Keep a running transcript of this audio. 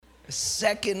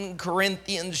2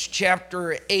 Corinthians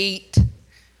chapter 8.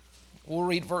 We'll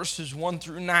read verses 1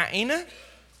 through 9.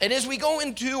 And as we go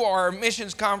into our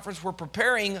missions conference, we're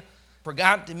preparing for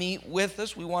God to meet with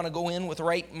us. We want to go in with the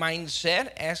right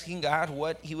mindset, asking God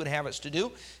what He would have us to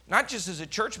do, not just as a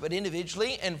church, but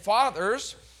individually. And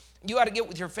fathers, you ought to get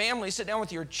with your family, sit down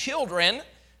with your children.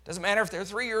 Doesn't matter if they're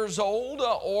 3 years old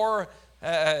or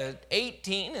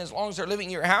 18, as long as they're living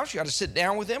in your house, you ought to sit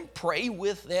down with them, pray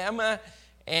with them,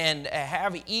 and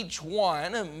have each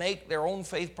one make their own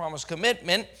faith promise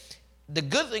commitment. The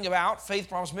good thing about Faith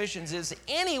Promise Missions is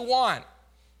anyone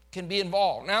can be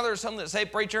involved. Now, there's some that say,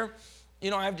 preacher,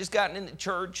 I've just gotten into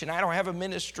church and I don't have a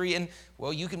ministry. And,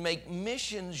 well, you can make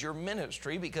missions your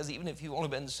ministry, because even if you've only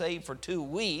been saved for 2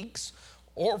 weeks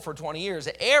or for 20 years,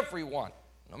 everyone,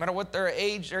 no matter what their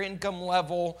age, their income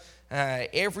level,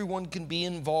 everyone can be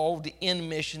involved in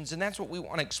missions. And that's what we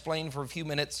want to explain for a few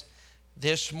minutes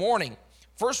this morning.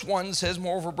 First one says,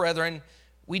 moreover, brethren,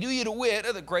 we do you to wit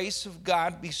of the grace of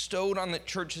God bestowed on the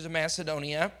churches of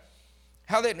Macedonia,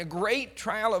 how that in a great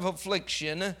trial of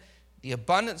affliction, the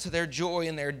abundance of their joy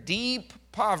and their deep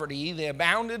poverty, they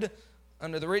abounded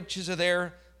under the riches of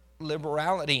their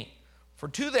liberality. For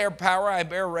to their power I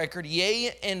bear record,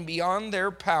 yea, and beyond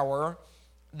their power,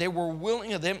 they were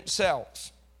willing of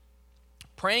themselves,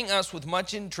 praying us with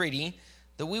much entreaty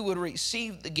that we would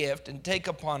receive the gift and take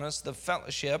upon us the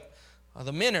fellowship of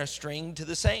the ministering to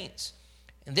the saints.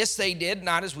 And this they did,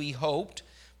 not as we hoped,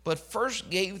 but first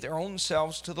gave their own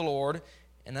selves to the Lord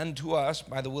and unto us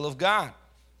by the will of God,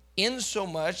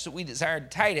 insomuch that we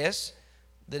desired Titus,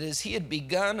 that as he had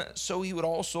begun, so he would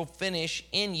also finish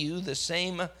in you the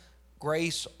same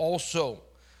grace also.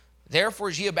 Therefore,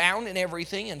 as ye abound in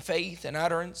everything, in faith and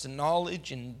utterance and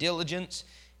knowledge and diligence,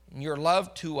 and your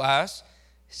love to us,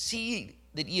 see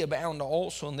that ye abound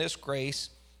also in this grace.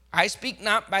 I speak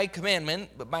not by commandment,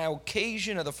 but by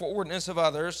occasion of the forwardness of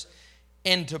others,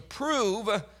 and to prove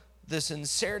the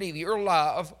sincerity of your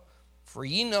love. For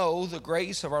ye know the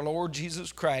grace of our Lord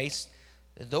Jesus Christ,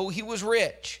 that though he was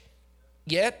rich,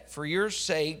 yet for your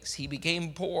sakes he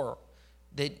became poor,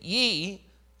 that ye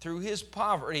through his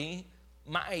poverty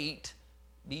might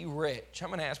be rich. I'm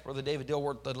going to ask Brother David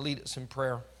Dilworth to lead us in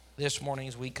prayer this morning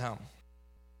as we come.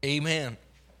 Amen.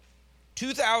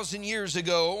 2,000 years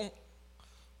ago,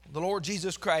 the Lord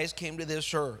Jesus Christ came to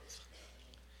this earth.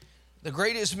 The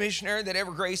greatest missionary that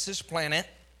ever graced this planet.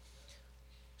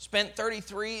 Spent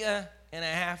 33 and a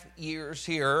half years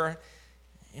here.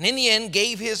 And in the end,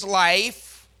 gave his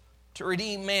life to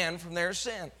redeem man from their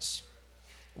sins.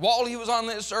 While he was on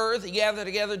this earth, he gathered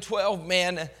together 12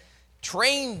 men,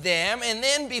 trained them, and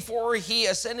then before he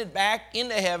ascended back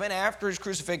into heaven after his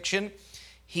crucifixion,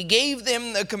 he gave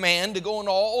them the command to go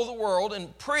into all the world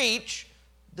and preach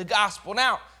the gospel.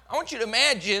 Now, I want you to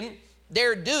imagine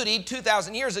their duty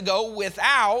 2,000 years ago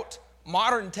without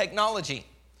modern technology.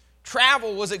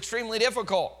 Travel was extremely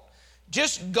difficult.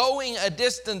 Just going a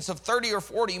distance of 30 or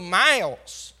 40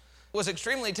 miles was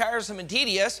extremely tiresome and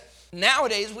tedious.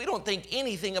 Nowadays, we don't think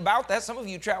anything about that. Some of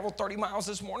you traveled 30 miles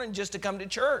this morning just to come to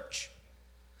church.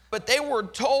 But they were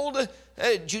told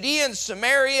Judea and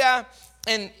Samaria,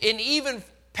 and even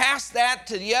past that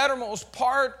to the uttermost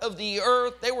part of the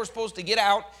earth, they were supposed to get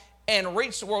out and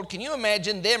reach the world. Can you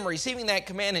imagine them receiving that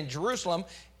command in Jerusalem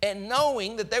and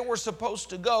knowing that they were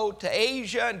supposed to go to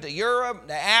Asia and to Europe,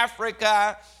 to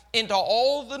Africa, into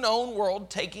all the known world,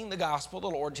 taking the gospel of the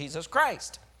Lord Jesus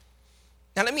Christ?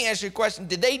 Now, let me ask you a question.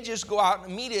 Did they just go out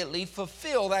and immediately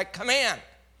fulfill that command?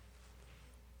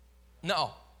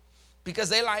 No, because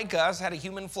they, like us, had a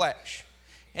human flesh.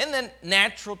 And the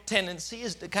natural tendency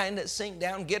is to kind of sink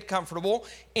down, get comfortable,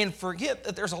 and forget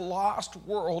that there's a lost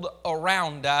world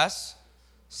around us.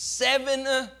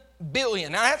 7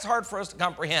 billion. Now, that's hard for us to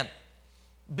comprehend.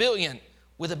 Billion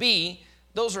with a B.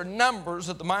 Those are numbers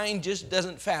that the mind just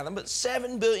doesn't fathom. But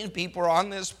 7 billion people are on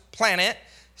this planet.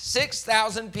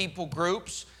 6,000 people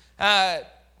groups.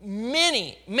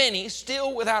 Many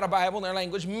still without a Bible in their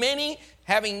language. Many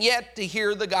having yet to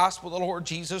hear the gospel of the Lord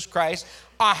Jesus Christ.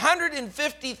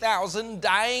 150,000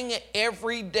 dying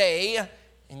every day.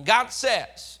 And God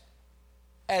says,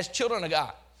 as children of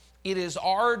God, it is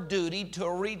our duty to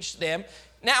reach them.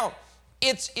 Now,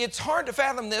 it's hard to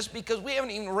fathom this because we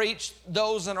haven't even reached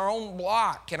those in our own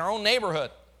block, in our own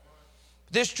neighborhood.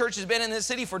 This church has been in this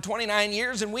city for 29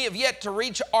 years, and we have yet to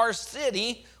reach our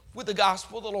city with the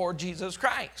gospel of the Lord Jesus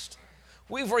Christ.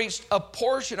 We've reached a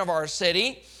portion of our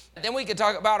city. Then we could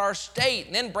talk about our state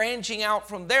and then branching out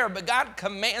from there. But God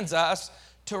commands us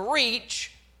to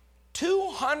reach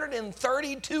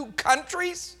 232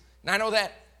 countries. And I know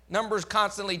that Numbers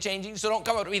constantly changing, so don't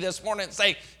come up to me this morning and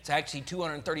say, it's actually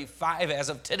 235 as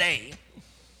of today.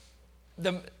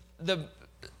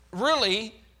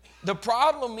 Really, the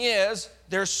problem is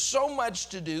there's so much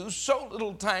to do, so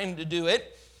little time to do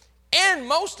it, and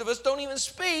most of us don't even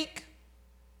speak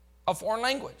a foreign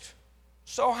language.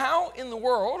 So how in the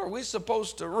world are we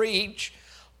supposed to reach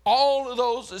all of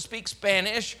those that speak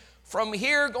Spanish from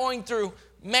here going through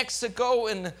Mexico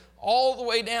and all the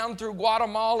way down through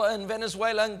Guatemala and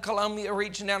Venezuela and Colombia,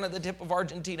 reaching down to the tip of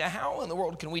Argentina? How in the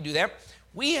world can we do that?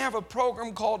 We have a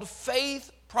program called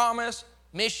Faith Promise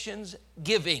Missions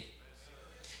Giving.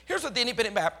 Here's what the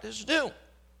Independent Baptists do.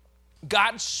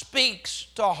 God speaks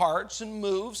to hearts and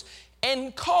moves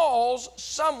and calls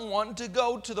someone to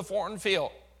go to the foreign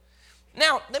field.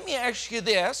 Now, let me ask you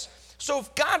this. So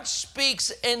if God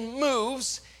speaks and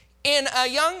moves in a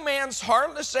young man's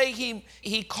heart, let's say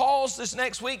he calls this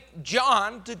next week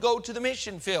John to go to the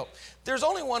mission field. There's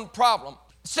only one problem,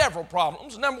 several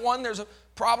problems. Number one, there's a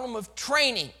problem of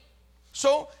training.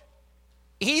 So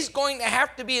he's going to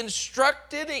have to be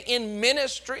instructed in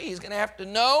ministry. He's going to have to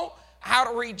know how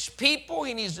to reach people.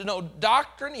 He needs to know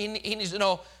doctrine. He needs to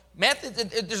know methods.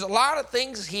 There's a lot of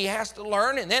things he has to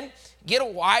learn, and then get a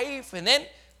wife. And then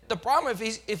the problem,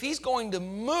 if he's going to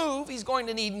move, he's going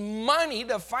to need money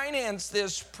to finance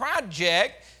this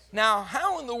project. Now,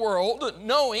 how in the world,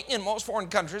 knowing in most foreign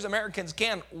countries, Americans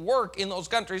can't work in those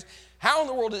countries, how in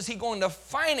the world is he going to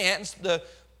finance the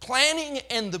planning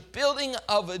and the building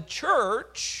of a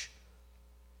church?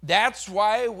 That's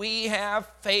why we have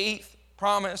Faith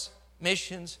Promise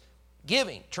Missions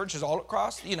Giving. Churches all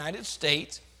across the United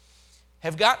States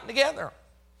have gotten together.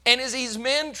 And as these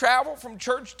men travel from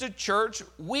church to church,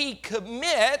 we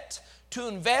commit to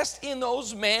invest in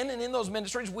those men and in those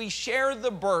ministries. We share the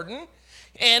burden,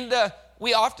 and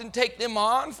we often take them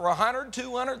on for 100,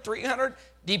 200, 300,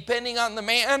 depending on the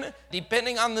man,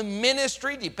 depending on the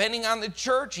ministry, depending on the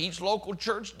church. Each local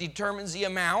church determines the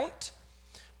amount.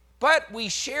 But we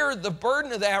share the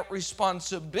burden of that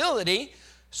responsibility.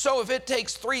 So if it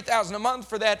takes $3,000 a month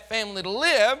for that family to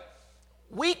live,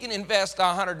 we can invest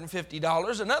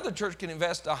 $150. Another church can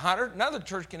invest $100. Another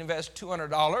church can invest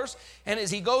 $200. And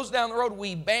as he goes down the road,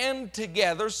 we band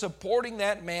together, supporting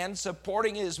that man,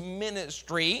 supporting his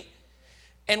ministry.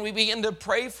 And we begin to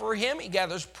pray for him. He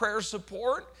gathers prayer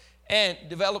support and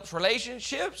develops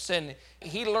relationships. And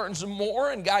he learns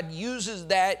more. And God uses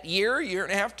that year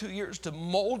and a half, 2 years to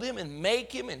mold him and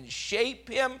make him and shape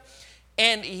him.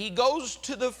 And he goes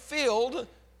to the field.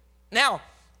 Now,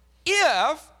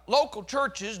 if local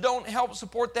churches don't help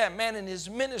support that man in his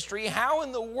ministry, how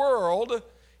in the world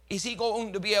is he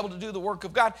going to be able to do the work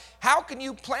of God? How can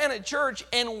you plant a church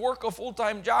and work a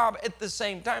full-time job at the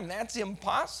same time? That's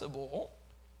impossible.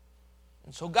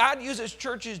 And so God uses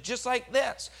churches just like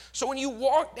this. So when you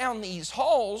walk down these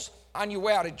halls on your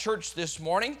way out of church this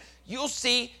morning, you'll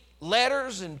see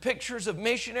letters and pictures of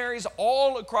missionaries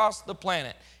all across the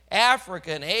planet.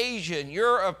 Africa and Asia and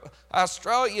Europe,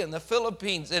 Australia and the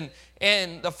Philippines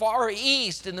and the Far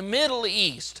East and the Middle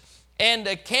East and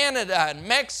Canada and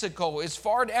Mexico, as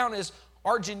far down as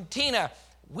Argentina.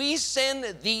 We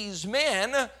send these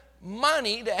men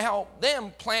money to help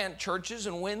them plant churches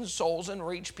and win souls and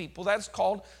reach people. That's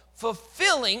called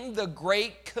fulfilling the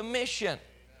Great Commission.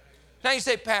 Now you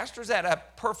say, Pastor, is that a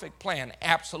perfect plan?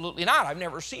 Absolutely not. I've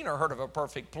never seen or heard of a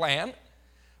perfect plan.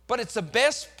 But it's the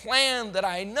best plan that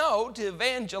I know to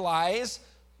evangelize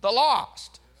the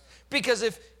lost. Because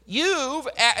if you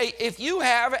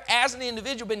have, as an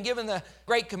individual, been given the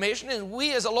Great Commission, and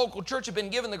we as a local church have been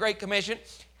given the Great Commission,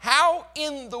 how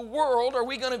in the world are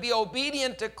we going to be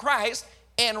obedient to Christ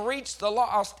and reach the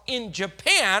lost in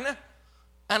Japan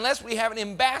unless we have an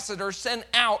ambassador sent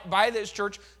out by this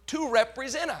church to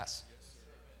represent us?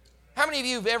 How many of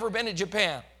you have ever been to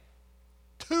Japan?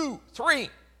 2, 3.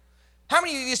 How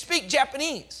many of you speak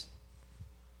Japanese?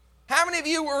 How many of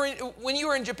you when you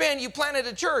were in Japan, you planted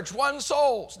a church, won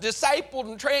souls, discipled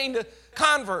and trained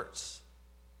converts?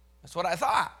 That's what I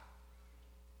thought.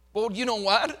 Well, you know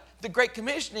what? The Great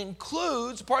Commission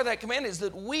includes, part of that command is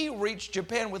that we reach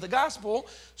Japan with the gospel.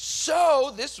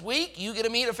 So this week, you get to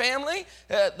meet a family,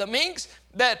 the Minks,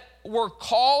 that were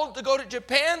called to go to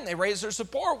Japan. They raised their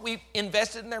support. We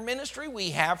invested in their ministry.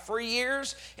 We have for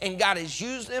years. And God has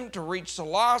used them to reach the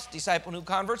lost, disciple new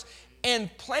converts,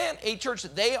 and plant a church.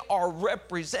 They are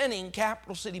representing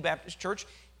Capital City Baptist Church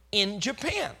in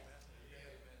Japan.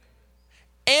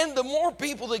 And the more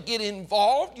people that get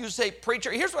involved, you say,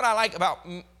 preacher, here's what I like about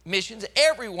missions.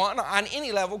 Everyone on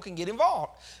any level can get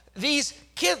involved. These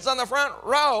kids on the front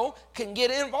row can get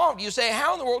involved. You say,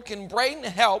 how in the world can Braden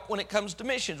help when it comes to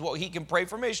missions? Well, he can pray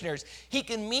for missionaries. He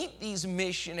can meet these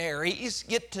missionaries,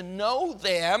 get to know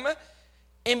them,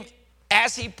 and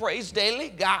as he prays daily,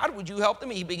 God, would you help them?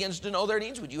 He begins to know their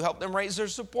needs. Would you help them raise their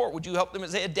support? Would you help them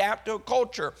as they adapt to a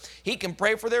culture? He can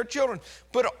pray for their children.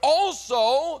 But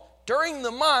also, during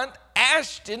the month,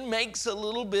 Ashton makes a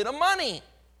little bit of money.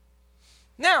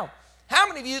 Now, how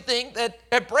many of you think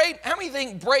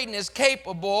Braden is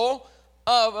capable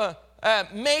of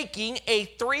making a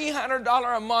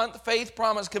 $300 a month faith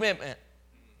promise commitment?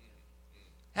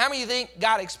 How many of you think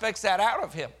God expects that out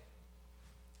of him?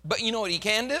 But you know what he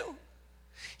can do?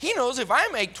 He knows if I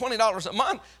make $20 a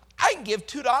month, I can give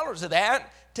 $2 of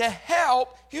that to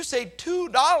help. You say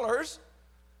 $2,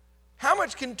 how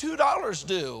much can $2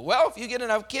 do? Well, if you get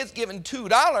enough kids giving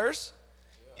 $2,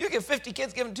 you get 50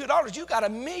 kids giving $2, you got a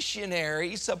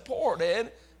missionary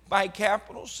supported by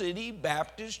Capital City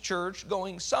Baptist Church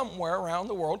going somewhere around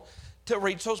the world to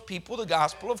reach those people the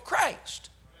gospel of Christ.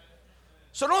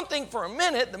 So don't think for a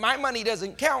minute that my money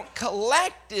doesn't count.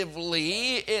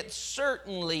 Collectively, it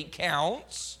certainly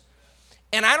counts.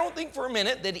 And I don't think for a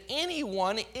minute that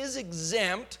anyone is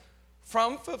exempt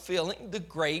from fulfilling the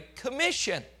Great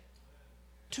Commission.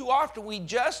 Too often we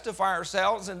justify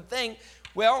ourselves and think,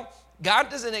 well, God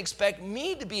doesn't expect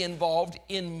me to be involved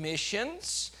in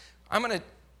missions. I'm going to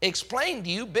explain to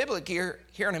you biblically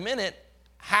here in a minute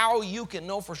how you can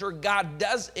know for sure God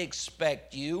does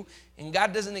expect you, and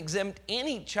God doesn't exempt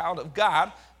any child of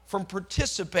God from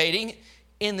participating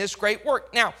in this great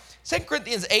work. Now, 2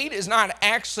 Corinthians 8 is not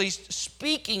actually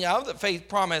speaking of the faith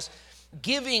promise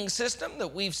giving system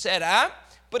that we've set up,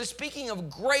 but it's speaking of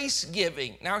grace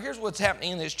giving. Now, here's what's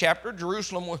happening in this chapter.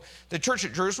 The church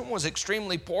at Jerusalem was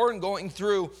extremely poor and going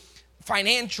through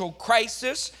financial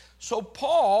crisis. So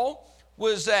Paul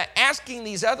was asking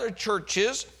these other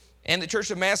churches and the church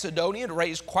of Macedonia to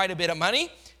raise quite a bit of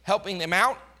money, helping them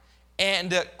out.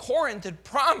 And Corinth had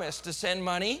promised to send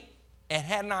money and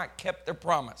had not kept their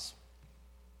promise.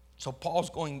 So Paul's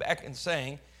going back and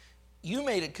saying, you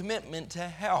made a commitment to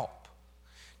help.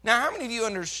 Now, how many of you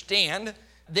understand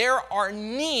there are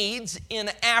needs in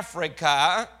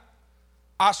Africa,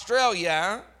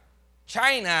 Australia,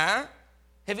 China?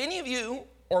 Have any of you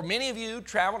or many of you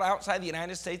traveled outside the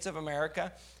United States of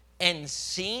America and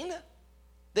seen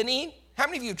the need? How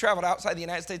many of you have traveled outside the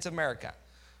United States of America?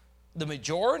 The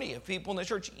majority of people in the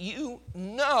church, you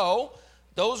know,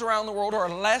 those around the world are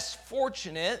less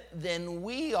fortunate than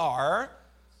we are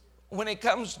when it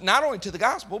comes not only to the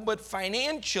gospel, but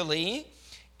financially.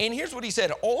 And here's what he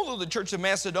said. Although the church of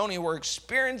Macedonia were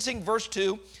experiencing, verse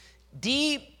 2,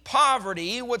 deep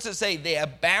poverty, what's it say? They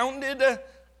abounded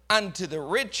unto the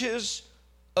riches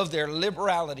of their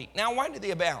liberality. Now, why did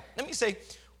they abound? Let me say,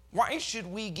 why should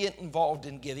we get involved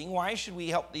in giving? Why should we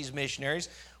help these missionaries?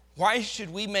 Why should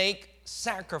we make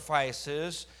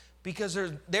sacrifices? Because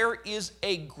there is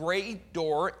a great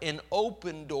door, an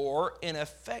open door, an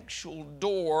effectual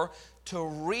door to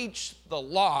reach the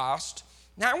lost.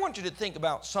 Now, I want you to think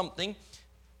about something.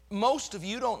 Most of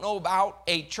you don't know about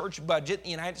a church budget in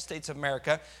the United States of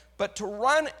America, but to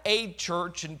run a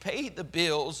church and pay the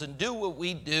bills and do what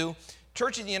we do,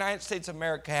 churches in the United States of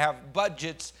America have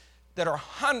budgets that are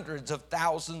hundreds of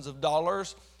thousands of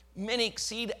dollars. Many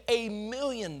exceed $1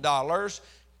 million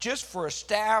just for a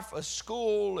staff, a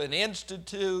school, an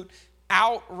institute,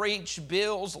 outreach,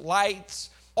 bills, lights.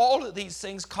 All of these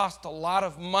things cost a lot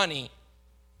of money.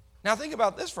 Now think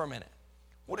about this for a minute.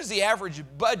 What is the average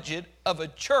budget of a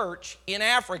church in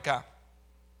Africa?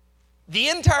 The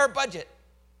entire budget.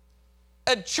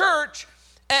 A church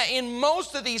in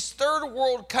most of these third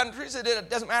world countries, it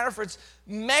doesn't matter if it's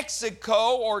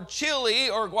Mexico or Chile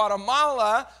or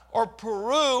Guatemala or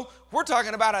Peru, we're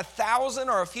talking about $1,000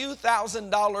 or a few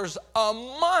 $1,000s a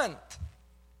month.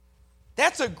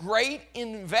 That's a great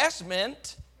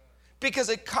investment because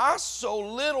it costs so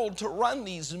little to run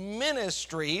these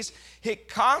ministries. It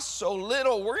costs so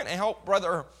little. We're going to help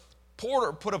Brother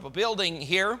Porter put up a building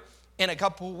here in a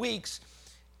couple of weeks,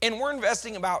 and we're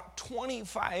investing about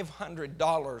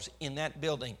 $2,500 in that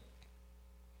building.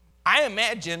 I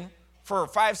imagine for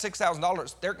 $5,000,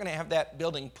 $6,000, they're going to have that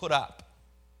building put up.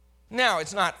 Now,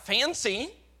 it's not fancy.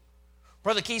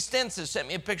 Brother Keith Stenson sent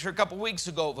me a picture a couple weeks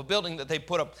ago of a building that they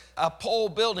put up, a pole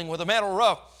building with a metal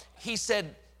roof. He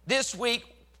said, this week,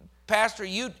 Pastor,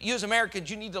 you as Americans,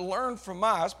 you need to learn from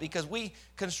us because we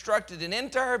constructed an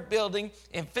entire building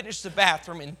and finished the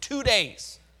bathroom in 2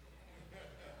 days.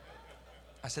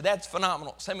 I said, that's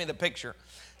phenomenal. Send me the picture.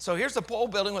 So here's the pole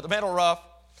building with a metal roof.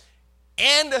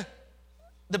 And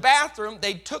the bathroom,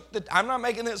 I'm not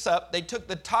making this up, they took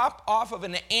the top off of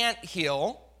an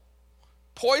anthill,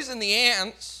 poisoned the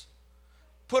ants,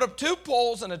 put up 2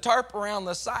 poles and a tarp around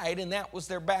the side, and that was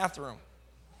their bathroom.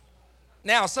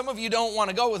 Now, some of you don't want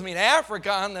to go with me to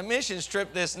Africa on the missions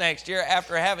trip this next year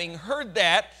after having heard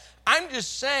that. I'm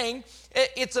just saying,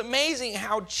 it's amazing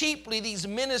how cheaply these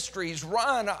ministries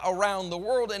run around the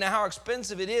world and how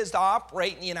expensive it is to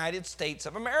operate in the United States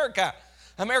of America.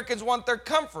 Americans want their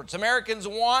comforts. Americans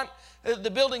want the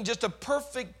building just a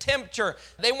perfect temperature.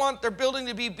 They want their building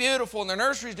to be beautiful and their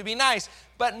nurseries to be nice.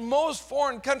 But most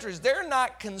foreign countries, they're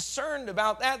not concerned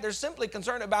about that. They're simply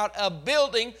concerned about a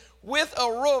building with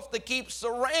a roof that keeps the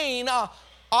rain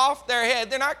off their head.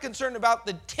 They're not concerned about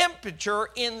the temperature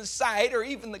inside or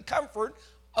even the comfort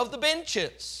of the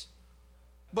benches.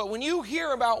 But when you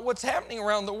hear about what's happening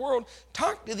around the world,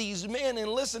 talk to these men and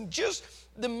listen. Just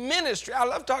the ministry. I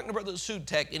love talking to Brother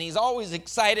Sutek, and he's always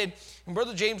excited, and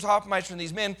Brother James Hoffmeister and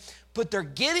these men, but they're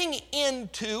getting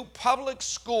into public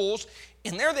schools,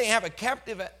 and there they have a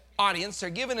captive audience. They're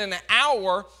given an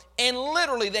hour, and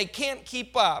literally they can't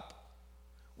keep up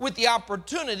with the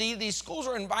opportunity. These schools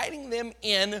are inviting them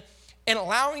in and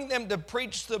allowing them to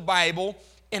preach the Bible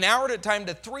an hour at a time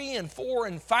to 300 and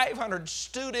 400 and 500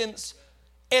 students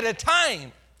at a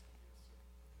time.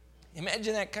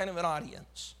 Imagine that kind of an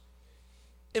audience.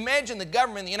 Imagine the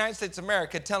government in the United States of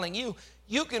America telling you,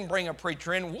 you can bring a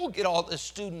preacher in, we'll get all the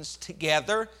students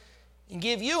together and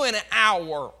give you an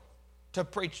hour to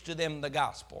preach to them the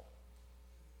gospel.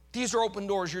 These are open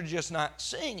doors you're just not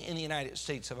seeing in the United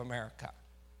States of America.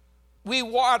 We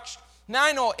watched, now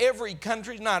I know every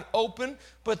country's not open,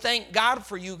 but thank God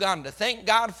for Uganda. Thank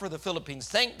God for the Philippines.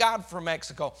 Thank God for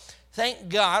Mexico. Thank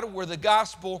God where the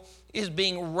gospel is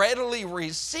being readily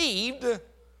received.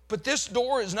 But this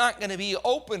door is not going to be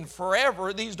open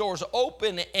forever. These doors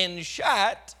open and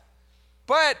shut.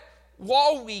 But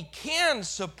while we can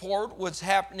support what's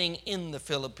happening in the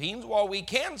Philippines, while we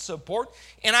can support,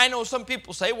 and I know some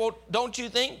people say, well, don't you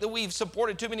think that we've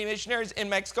supported too many missionaries in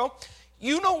Mexico?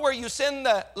 You know where you send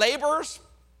the laborers?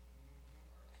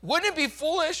 Wouldn't it be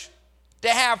foolish to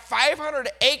have 500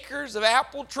 acres of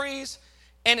apple trees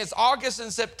and it's August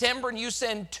and September and you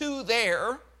send 2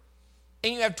 there,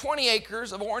 and you have 20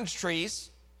 acres of orange trees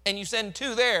and you send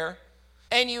 2 there,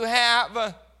 and you have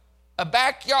a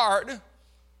backyard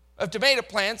of tomato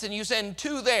plants and you send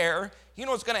 2 there, you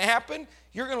know what's going to happen?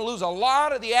 You're going to lose a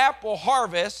lot of the apple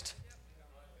harvest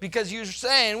because you're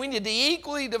saying we need to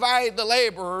equally divide the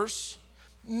laborers.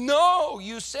 No,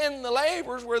 you send the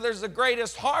laborers where there's the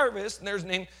greatest harvest, and there's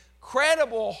an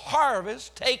incredible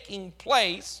harvest taking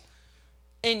place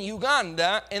in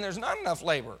Uganda, and there's not enough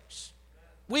laborers.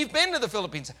 We've been to the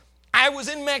Philippines. I was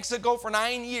in Mexico for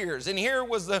 9 years, and here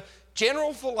was the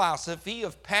general philosophy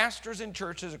of pastors and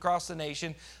churches across the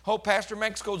nation. Oh, Pastor,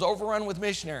 Mexico's overrun with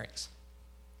missionaries.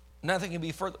 Nothing can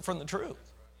be further from the truth.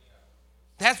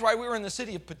 That's why we were in the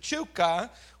city of Pachuca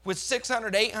with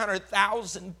 600,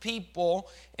 800,000 people.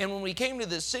 And when we came to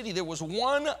this city, there was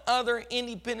one other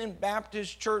independent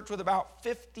Baptist church with about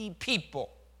 50 people.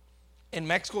 And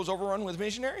Mexico's overrun with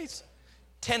missionaries.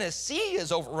 Tennessee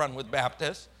is overrun with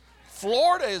Baptists.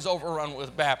 Florida is overrun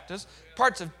with Baptists.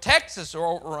 Parts of Texas are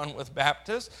overrun with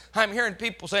Baptists. I'm hearing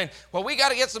people saying, well, we got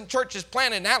to get some churches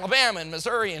planted in Alabama and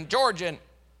Missouri and Georgia. And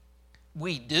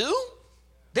we do?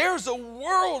 There's a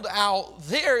world out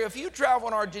there. If you travel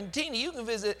in Argentina, you can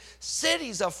visit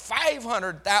cities of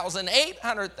 500,000,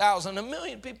 800,000, 1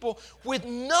 million people with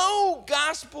no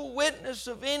gospel witness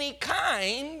of any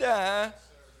kind.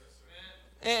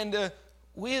 And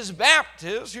we as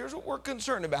Baptists, here's what we're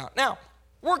concerned about. Now,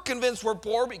 we're convinced we're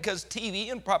poor because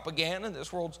TV and propaganda in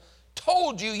this world's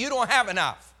told you don't have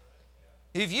enough.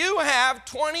 If you have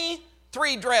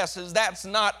 23 dresses, that's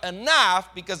not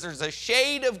enough because there's a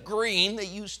shade of green that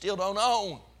you still don't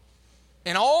own.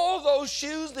 And all those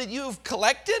shoes that you've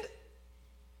collected,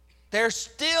 there's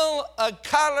still a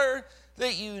color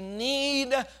that you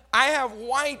need. I have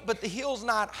white, but the heel's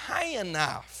not high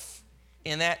enough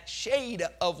in that shade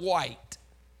of white.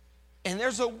 And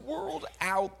there's a world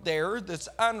out there that's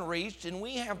unreached, and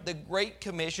we have the Great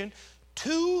Commission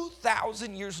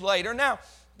 2,000 years later. Now,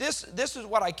 this is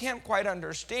what I can't quite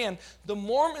understand. The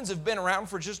Mormons have been around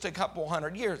for just a couple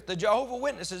hundred years. The Jehovah's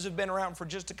Witnesses have been around for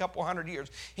just a couple hundred years.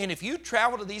 And if you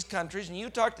travel to these countries and you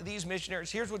talk to these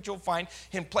missionaries, here's what you'll find.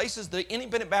 In places the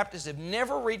independent Baptists have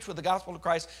never reached with the gospel of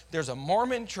Christ, there's a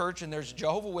Mormon church and there's a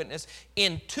Jehovah's Witness.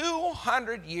 In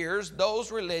 200 years,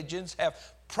 those religions have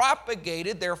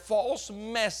propagated their false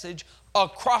message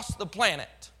across the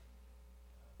planet.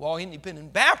 While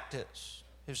independent Baptists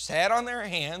have sat on their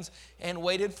hands and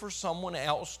waited for someone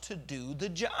else to do the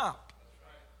job.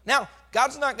 Now,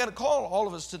 God's not going to call all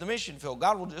of us to the mission field.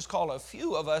 God will just call a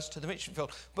few of us to the mission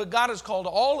field. But God has called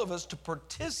all of us to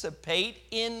participate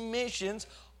in missions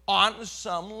on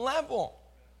some level.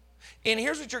 And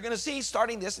here's what you're going to see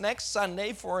starting this next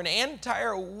Sunday for an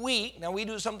entire week. Now, we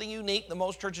do something unique that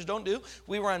most churches don't do.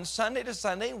 We run Sunday to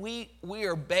Sunday. We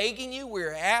are begging you,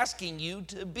 we're asking you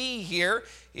to be here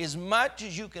as much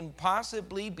as you can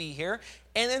possibly be here.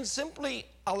 And then simply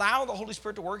allow the Holy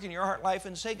Spirit to work in your heart life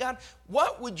and say, God,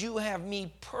 what would you have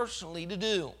me personally to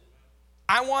do?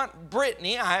 I want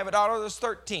Brittany, I have a daughter that's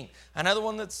 13, another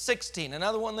one that's 16,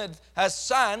 another one that has a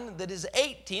son that is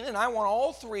 18, and I want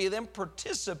all three of them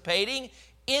participating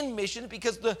in missions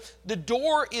because the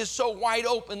door is so wide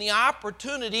open, the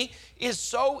opportunity is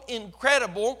so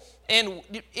incredible, and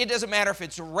it doesn't matter if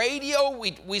it's radio,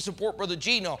 we support Brother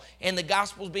Gino, and the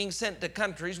gospel's being sent to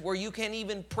countries where you can't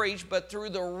even preach, but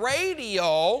through the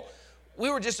radio, we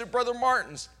were just at Brother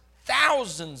Martin's.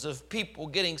 Thousands of people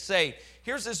getting saved.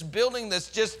 Here's this building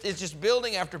it's just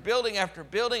building after building after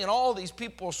building, and all these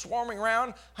people swarming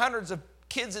around, hundreds of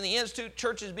kids in the institute,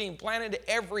 churches being planted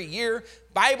every year,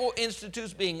 Bible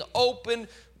institutes being opened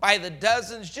by the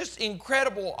dozens, just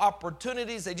incredible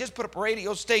opportunities. They just put up a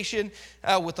radio station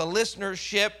with a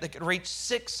listenership that could reach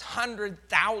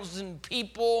 600,000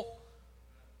 people.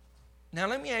 Now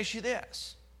let me ask you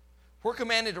this. We're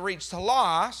commanded to reach the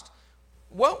lost.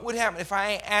 What would happen if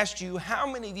I asked you how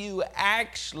many of you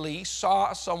actually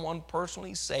saw someone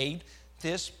personally saved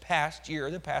this past year,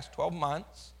 the past 12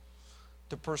 months?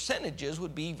 The percentages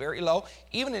would be very low,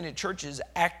 even in a church as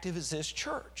active as this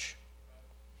church.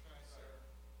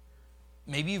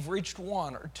 Maybe you've reached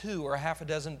one or two or half a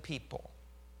dozen people.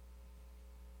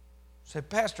 Say,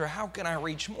 Pastor, how can I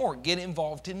reach more? Get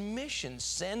involved in missions.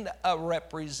 Send a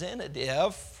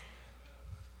representative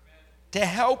to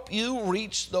help you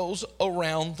reach those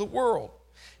around the world.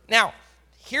 Now,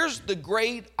 here's the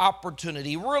great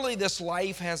opportunity. Really, this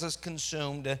life has us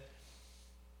consumed,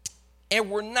 and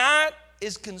we're not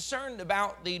as concerned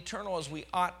about the eternal as we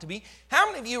ought to be. How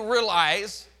many of you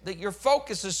realize that your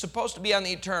focus is supposed to be on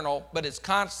the eternal, but it's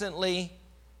constantly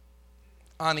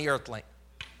on the earthly?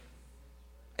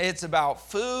 It's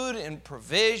about food and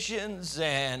provisions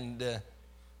and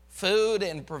food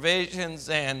and provisions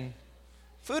and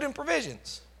food and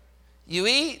provisions. You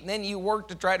eat, and then you work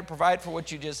to try to provide for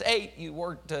what you just ate. You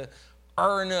work to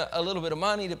earn a little bit of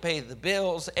money to pay the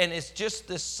bills, and it's just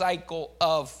this cycle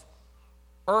of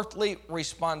earthly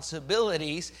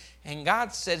responsibilities. And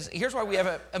God says, here's why we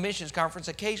have a missions conference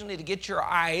occasionally, to get your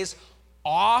eyes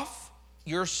off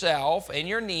yourself and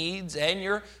your needs and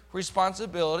your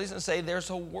responsibilities and say there's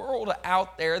a world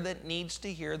out there that needs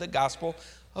to hear the gospel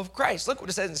of Christ. Look what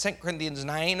it says in 2 Corinthians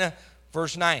 9,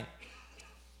 verse 9.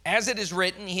 As it is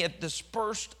written, he hath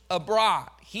dispersed abroad.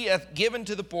 He hath given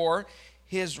to the poor.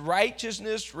 His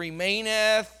righteousness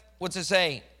remaineth, what's it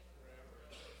say?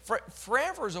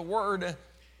 Forever is a word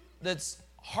that's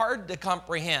hard to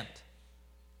comprehend.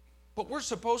 But we're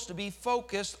supposed to be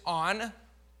focused on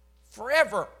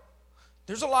forever.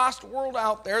 There's a lost world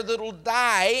out there that'll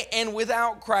die and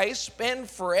without Christ spend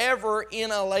forever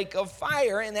in a lake of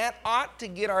fire, and that ought to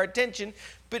get our attention.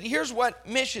 But here's what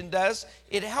mission does.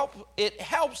 It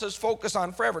helps us focus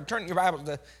on forever. Turn your Bibles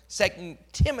to 2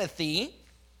 Timothy.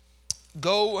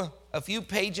 Go a few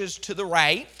pages to the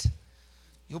right.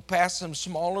 You'll pass some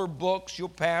smaller books. You'll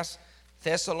pass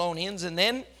Thessalonians, and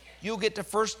then you'll get to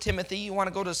 1 Timothy. You want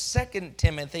to go to 2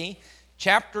 Timothy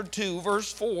chapter 2,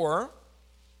 verse 4.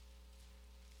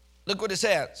 Look what it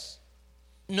says.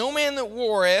 No man that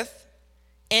warreth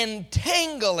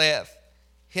entangleth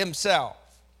himself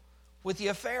with the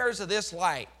affairs of this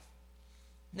life.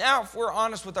 Now, if we're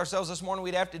honest with ourselves this morning,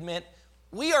 we'd have to admit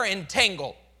we are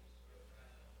entangled.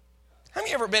 How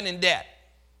many ever been in debt?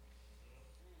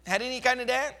 Had any kind of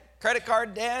debt? Credit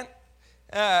card debt?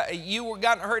 You were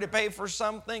got in a hurry to pay for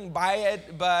something, buy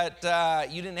it, but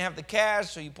you didn't have the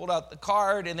cash, so you pulled out the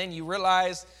card, and then you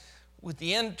realized with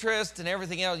the interest and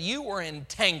everything else, you were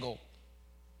entangled.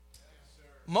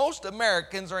 Most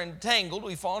Americans are entangled.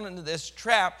 We've fallen into this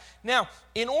trap. Now,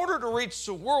 in order to reach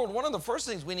the world, one of the first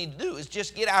things we need to do is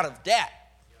just get out of debt.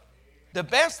 The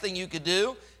best thing you could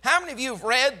do, how many of you have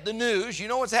read the news? You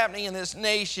know what's happening in this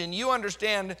nation. You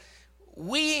understand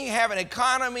we have an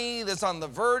economy that's on the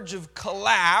verge of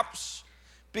collapse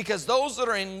because those that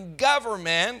are in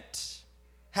government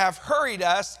have hurried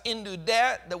us into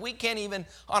debt that we can't even,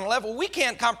 on a level we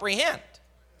can't comprehend.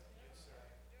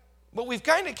 But we've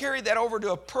kind of carried that over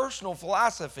to a personal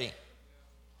philosophy.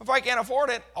 If I can't afford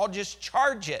it, I'll just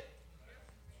charge it.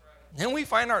 Then we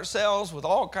find ourselves with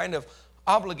all kind of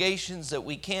obligations that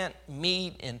we can't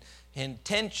meet, and and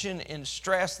tension and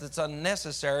stress that's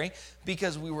unnecessary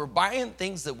because we were buying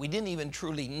things that we didn't even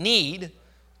truly need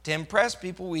to impress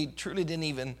people we truly didn't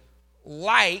even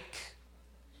like,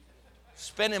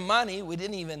 spending money we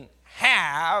didn't even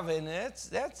have, and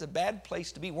that's a bad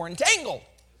place to be. We're entangled.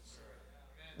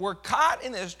 We're caught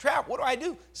in this trap. What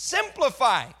do?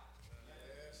 Simplify.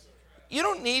 You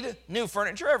don't need new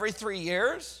furniture every 3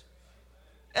 years.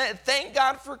 Thank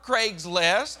God for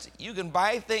Craigslist. You can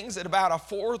buy things at about a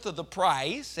fourth of the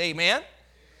price. Amen.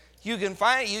 You can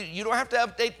find, you don't have to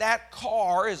update that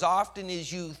car as often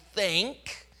as you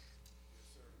think.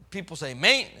 People say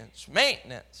maintenance.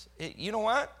 You know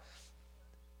what?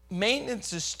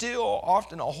 Maintenance is still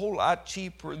often a whole lot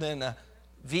cheaper than a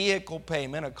vehicle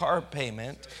payment, a car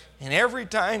payment. And every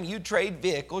time you trade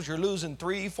vehicles, you're losing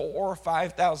 $3,000,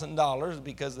 $4,000, $5,000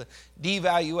 because of the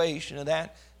devaluation of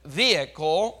that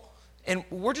vehicle. And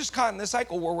we're just caught in this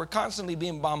cycle where we're constantly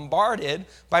being bombarded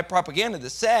by propaganda that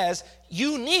says,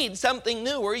 you need something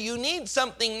newer, you need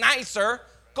something nicer,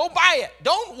 go buy it.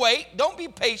 Don't wait, don't be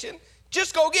patient,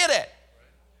 just go get it.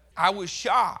 I was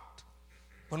shocked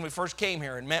when we first came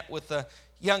here and met with the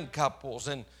young couples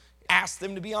and asked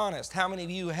them to be honest. How many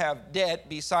of you have debt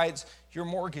besides your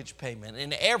mortgage payment?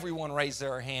 And everyone raised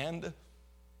their hand.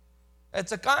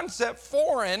 It's a concept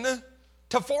foreign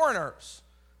to foreigners.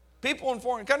 People in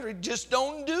foreign countries just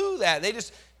don't do that.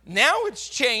 Now it's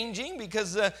changing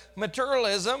because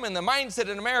materialism and the mindset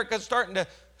in America is starting to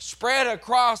spread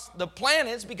across the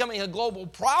planet. It's becoming a global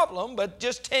problem. But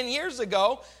just 10 years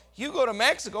ago, you go to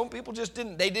Mexico, people just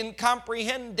didn't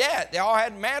comprehend debt. They all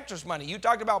had mattress money. You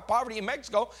talked about poverty in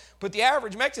Mexico, but the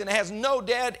average Mexican has no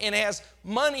debt and has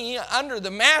money under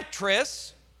the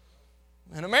mattress.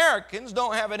 And Americans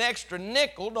don't have an extra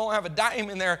nickel, don't have a dime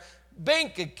in their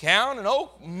bank account, and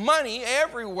money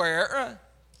everywhere.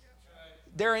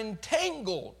 They're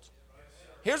entangled.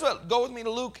 Go with me to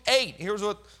Luke 8. Here's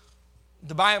what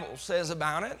the Bible says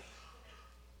about it.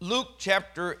 Luke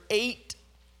chapter 8.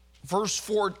 Verse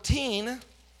 14,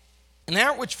 and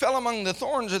that which fell among the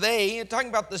thorns are they, talking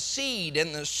about the seed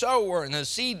and the sower and the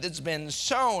seed that's been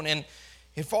sown, and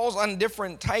it falls on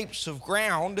different types of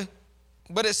ground.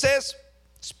 But it says,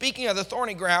 speaking of the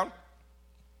thorny ground,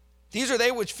 these are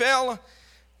they which fell,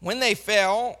 when they've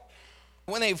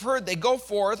heard, they go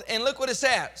forth, and look what it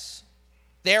says.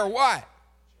 They are what?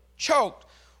 Choked.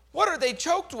 What are they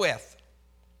choked with?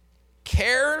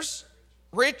 Cares,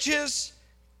 riches,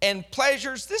 and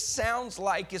pleasures. This sounds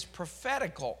like it's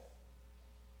prophetical.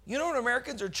 You know what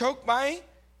Americans are choked by?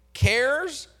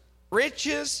 Cares,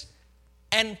 riches,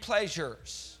 and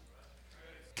pleasures.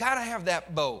 Gotta have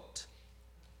that boat.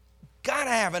 Gotta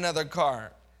have another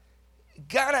car.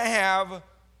 Gotta have.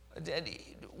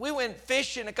 We went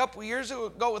fishing a couple years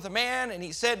ago with a man, and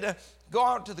he said, go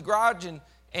out to the garage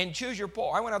and choose your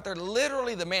pole. I went out there,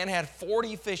 literally the man had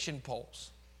 40 fishing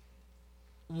poles.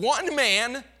 One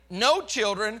man, no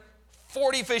children,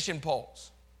 40 fishing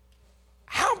poles.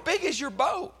 How big is your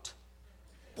boat?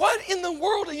 What in the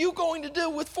world are you going to do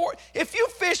with 40? If you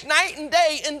fish night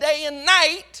and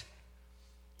night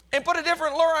and put a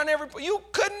different lure on every pole, you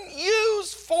couldn't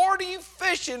use 40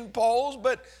 fishing poles,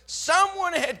 but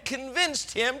someone had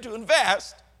convinced him to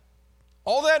invest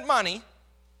all that money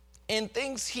in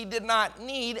things he did not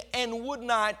need and would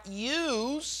not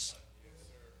use.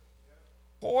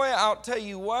 Boy, I'll tell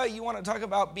you what, you want to talk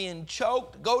about being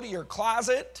choked? Go to your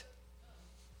closet.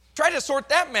 Try to sort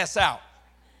that mess out.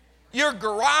 Your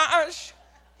garage,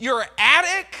 your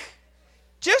attic.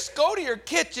 Just go to your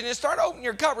kitchen and start opening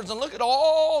your cupboards and look at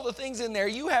all the things in there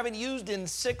you haven't used in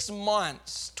 6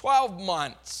 months, 12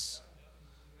 months.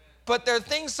 But there are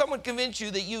things someone convinced you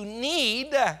that you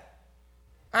need.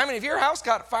 I mean, if your house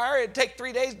caught fire, it'd take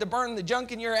 3 days to burn the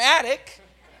junk in your attic.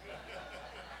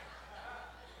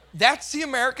 That's the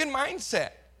American mindset.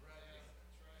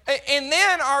 And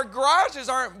then our garages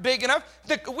aren't big enough.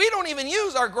 We don't even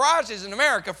use our garages in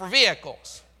America for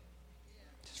vehicles.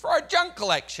 It's for our junk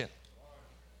collection.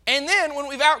 And then when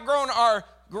we've outgrown our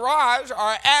garage,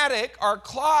 our attic, our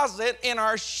closet, and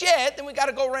our shed, then we got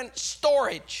to go rent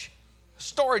storage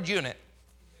unit.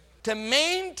 To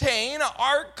maintain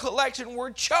our collection,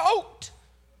 we're choked.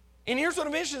 And here's what a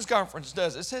missions conference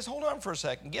does. It says, hold on for a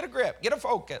second, get a grip, get a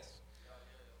focus.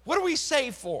 What do we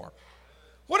save for?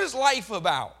 What is life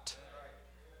about?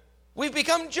 We've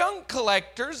become junk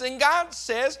collectors, and God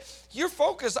says your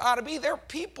focus ought to be there are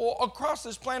people across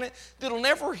this planet that'll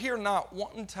never hear not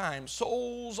one time.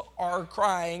 Souls are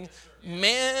crying.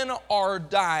 Men are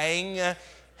dying.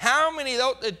 How many,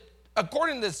 though,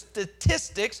 according to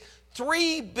statistics,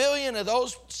 3 billion of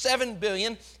those 7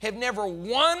 billion have never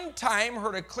one time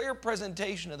heard a clear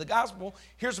presentation of the gospel.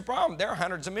 Here's the problem. There are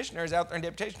hundreds of missionaries out there in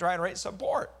deputation trying to raise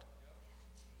support.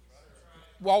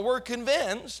 While we're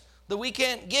convinced that we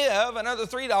can't give another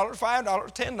 $3, $5,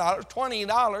 $10,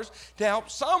 $20 to help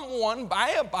someone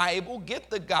buy a Bible, get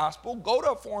the gospel, go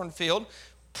to a foreign field,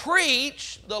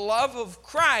 preach the love of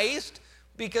Christ,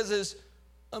 because as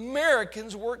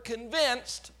Americans we're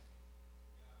convinced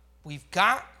we've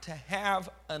got to have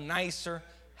a nicer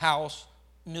house,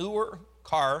 newer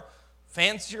car,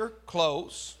 fancier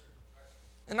clothes.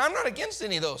 And I'm not against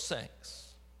any of those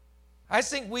things. I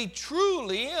think we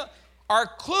truly are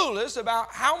clueless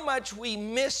about how much we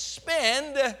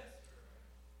misspend.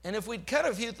 And if we'd cut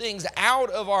a few things out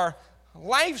of our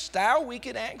lifestyle, we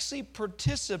could actually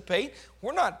participate.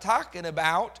 We're not talking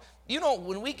about,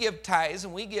 when we give tithes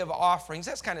and we give offerings,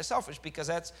 that's kind of selfish because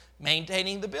that's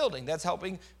maintaining the building. That's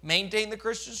helping maintain the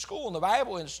Christian school and the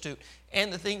Bible Institute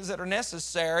and the things that are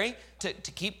necessary to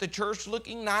keep the church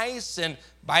looking nice and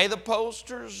buy the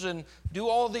posters and do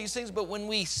all these things. But when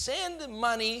we send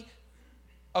money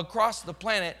across the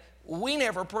planet, we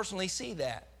never personally see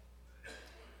that.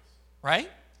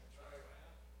 Right?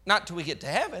 Not till we get to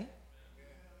heaven.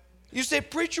 You say,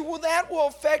 preacher, well, that will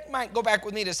affect go back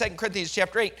with me to 2 Corinthians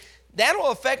chapter 8. That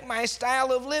will affect my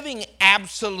style of living.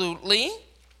 Absolutely.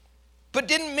 But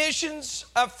didn't missions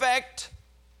affect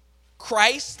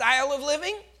Christ's style of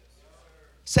living?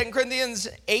 2 Corinthians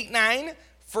 8:9.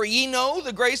 For ye know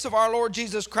the grace of our Lord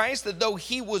Jesus Christ, that though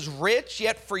he was rich,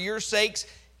 yet for your sakes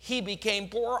he became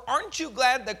poor. Aren't you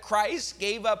glad that Christ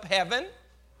gave up heaven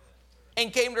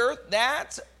and came to earth?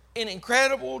 That's an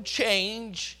incredible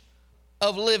change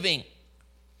of living.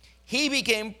 He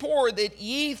became poor that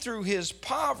ye through his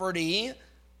poverty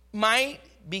might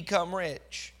become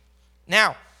rich.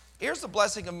 Now, here's the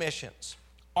blessing of missions.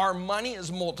 Our money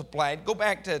is multiplied. Go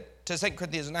back to 2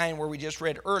 Corinthians 9 where we just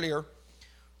read earlier.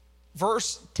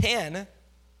 Verse 10,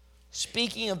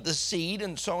 speaking of the seed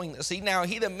and sowing the seed. Now,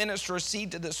 he that ministereth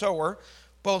seed to the sower,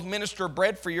 both minister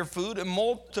bread for your food and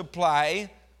multiply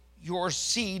your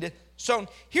seed sown.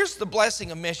 Here's the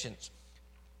blessing of missions.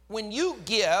 When you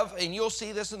give, and you'll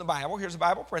see this in the Bible, here's a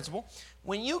Bible principle.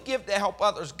 When you give to help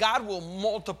others, God will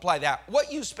multiply that. What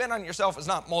you spend on yourself is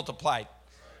not multiplied.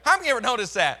 How many of you ever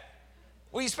noticed that?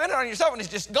 Well, you spend it on yourself and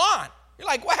it's just gone. You're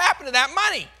like, what happened to that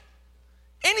money?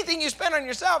 Anything you spend on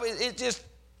yourself,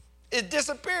 it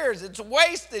disappears. It's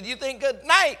wasted. You think, good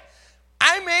night.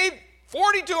 I made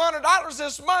 $4,200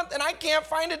 this month and I can't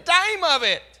find a dime of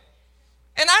it.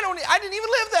 And I didn't even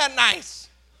live that nice.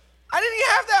 I didn't even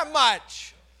have that much.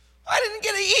 I didn't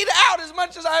get to eat out as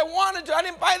much as I wanted to. I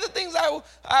didn't buy the things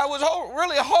I was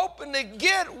really hoping to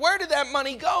get. Where did that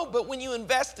money go? But when you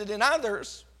invested in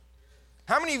others,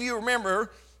 how many of you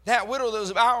remember that widow that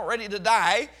was about ready to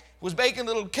die was baking a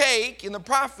little cake and the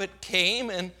prophet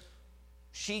came and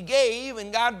she gave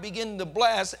and God began to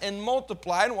bless and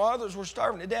multiply, and while others were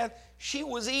starving to death, she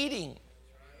was eating.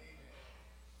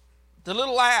 The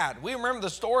little lad, we remember the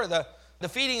story of the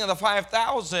feeding of the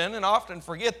 5,000, and often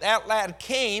forget that lad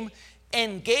came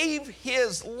and gave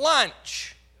his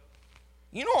lunch.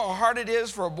 You know how hard it is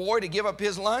for a boy to give up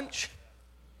his lunch?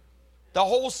 The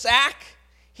whole sack?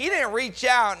 He didn't reach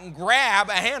out and grab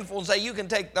a handful and say, you can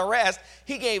take the rest.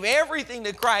 He gave everything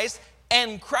to Christ,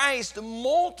 and Christ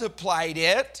multiplied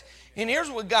it. And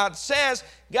here's what God says.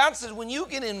 God says, when you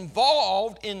get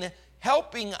involved in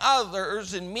helping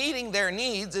others and meeting their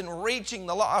needs and reaching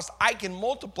the lost, I can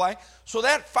multiply. So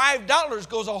that $5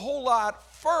 goes a whole lot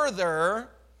further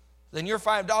than your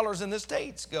 $5 in the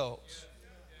States goes.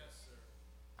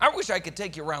 I wish I could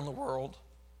take you around the world.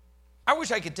 I wish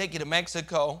I could take you to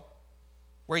Mexico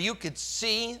where you could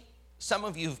see, some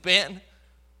of you have been,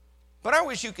 but I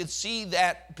wish you could see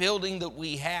that building that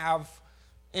we have.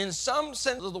 In some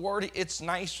sense of the word, it's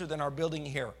nicer than our building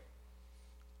here.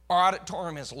 Our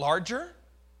auditorium is larger.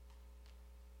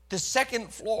 The second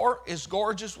floor is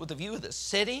gorgeous with a view of the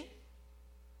city.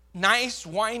 Nice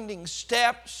winding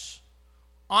steps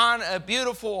on a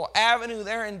beautiful avenue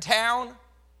there in town.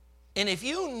 And if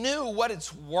you knew what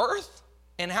it's worth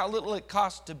and how little it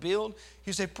costs to build,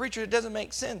 you say, preacher, it doesn't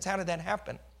make sense. How did that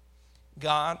happen?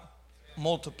 God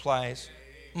multiplies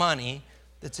money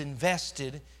that's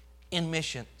invested in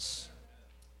missions.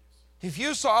 If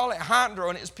you saw Alejandro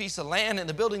and his piece of land and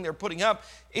the building they're putting up,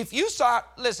 if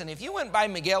you went by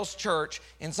Miguel's church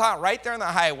and saw it right there on the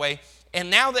highway,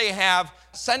 and now they have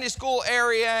Sunday school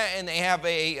area, and they have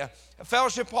a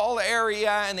fellowship hall area,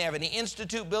 and they have an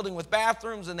institute building with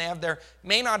bathrooms, and they have their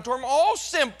main auditorium, all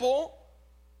simple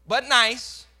but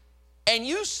nice. And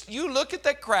you look at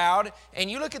that crowd, and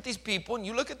you look at these people, and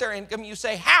you look at their income, and you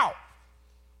say, how?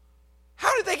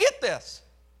 How did they get this?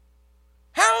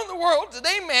 How in the world did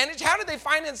they manage? How did they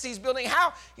finance these buildings?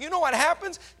 How? You know what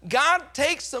happens? God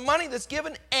takes the money that's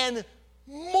given and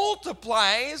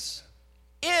multiplies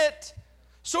it.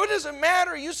 So it doesn't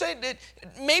matter. You say that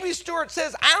maybe Stuart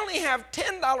says, I only have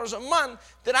 $10 a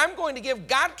month that I'm going to give.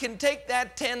 God can take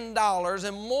that $10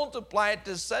 and multiply it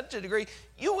to such a degree.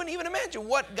 You wouldn't even imagine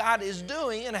what God is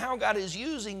doing and how God is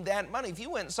using that money. If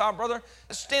you went and saw Brother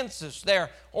Stensis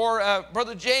there or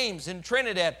Brother James in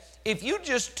Trinidad, if you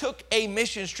just took a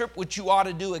mission trip, which you ought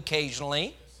to do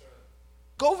occasionally,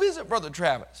 go visit Brother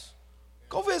Travis.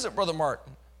 Go visit Brother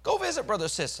Martin. Go visit Brother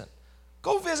Sisson.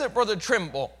 Go visit Brother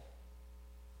Trimble.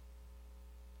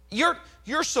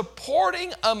 You're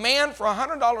supporting a man for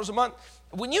 $100 a month.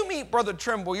 When you meet Brother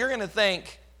Trimble, you're going to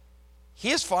think,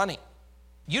 he is funny.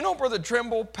 You know Brother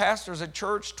Trimble pastors a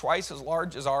church twice as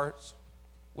large as ours,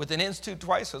 with an institute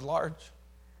twice as large.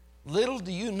 Little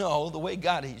do you know the way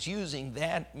God is using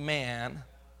that man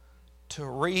to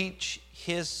reach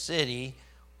his city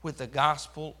with the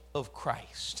gospel of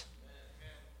Christ.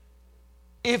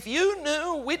 If you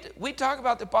knew, we talk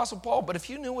about the Apostle Paul, but if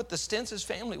you knew what the Stensis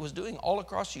family was doing all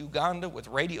across Uganda with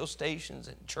radio stations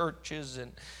and churches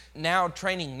and now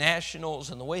training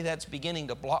nationals and the way that's beginning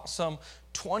to blossom,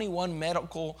 21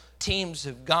 medical teams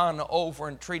have gone over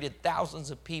and treated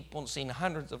thousands of people and seen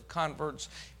hundreds of converts,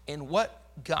 and what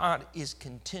God is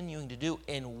continuing to do,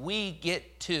 and we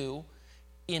get to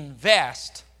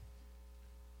invest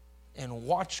and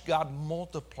watch God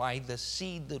multiply the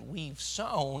seed that we've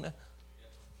sown.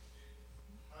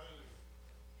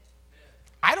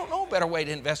 I don't know a better way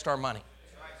to invest our money.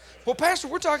 Well, Pastor,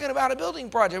 we're talking about a building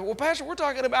project. Well, Pastor, we're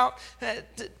talking about,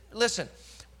 listen,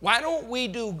 why don't we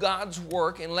do God's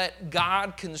work and let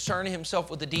God concern himself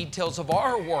with the details of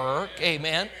our work?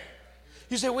 Amen.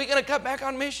 You say, we're going to cut back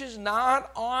on missions?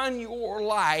 Not on your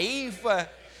life.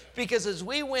 Because as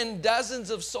we win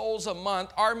dozens of souls a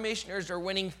month, our missionaries are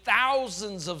winning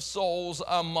thousands of souls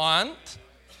a month.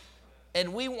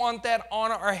 And we want that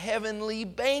on our heavenly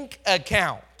bank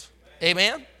account.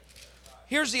 Amen?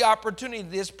 Here's the opportunity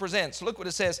this presents. Look what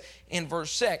it says in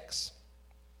verse 6.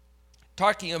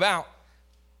 Talking about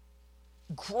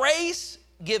grace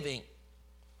giving.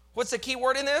 What's the key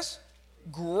word in this?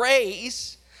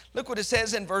 Grace. Look what it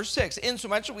says in verse 6.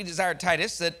 Insomuch that we desire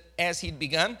Titus that as he'd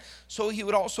begun, so he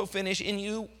would also finish in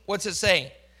you. What's it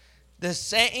say? The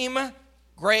same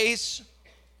grace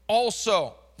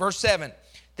also. Verse 7.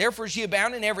 Therefore, as ye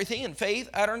abound in everything, in faith,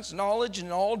 utterance, knowledge,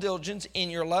 and all diligence in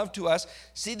your love to us,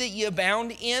 see that ye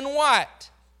abound in what?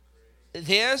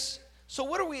 This. So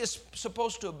what are we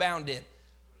supposed to abound in?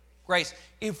 Grace.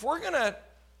 If we're going to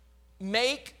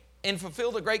make and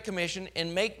fulfill the Great Commission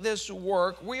and make this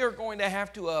work, we are going to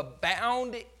have to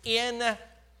abound in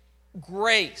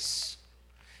grace.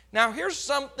 Now, here's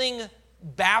something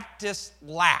Baptists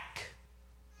lack.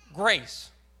 Grace.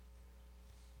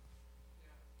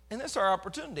 And this is our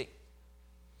opportunity.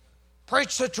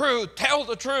 Preach the truth. Tell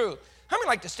the truth. How many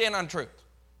like to stand on truth?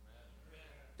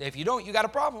 If you don't, you got a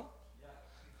problem.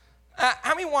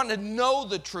 How many want to know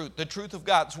the truth of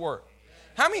God's Word?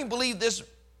 How many believe this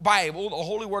Bible, the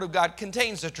Holy Word of God,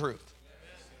 contains the truth?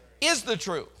 Is the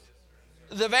truth.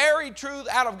 The very truth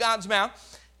out of God's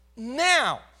mouth.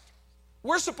 Now,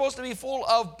 we're supposed to be full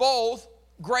of both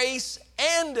grace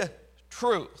and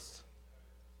truth.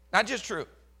 Not just truth.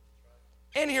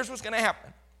 And here's what's going to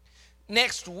happen.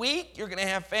 Next week, you're going to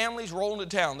have families roll into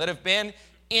town that have been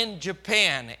in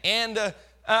Japan and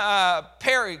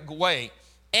Paraguay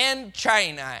and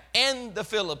China and the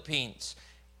Philippines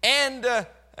and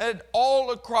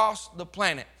all across the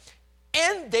planet.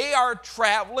 And they are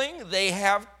traveling. They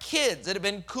have kids that have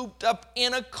been cooped up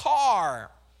in a car.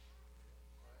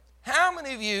 How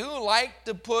many of you like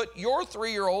to put your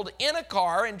 3-year-old in a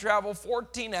car and travel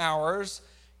 14 hours,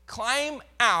 climb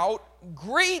out,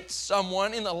 greet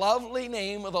someone in the lovely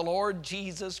name of the Lord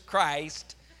Jesus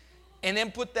Christ, and then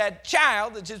put that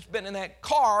child that's just been in that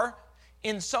car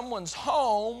in someone's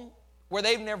home where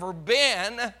they've never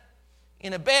been,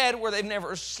 in a bed where they've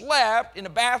never slept, in a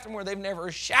bathroom where they've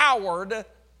never showered,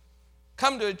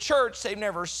 come to a church they've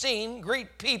never seen,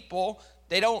 greet people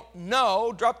they don't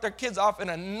know, drop their kids off in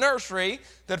a nursery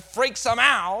that freaks them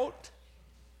out,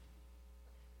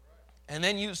 and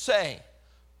then you say,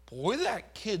 boy,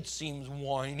 that kid seems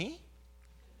whiny.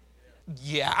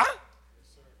 Yeah?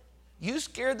 You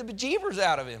scared the bejeebers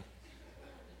out of him.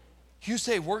 You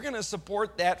say, we're going to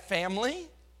support that family?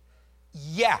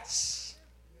 Yes.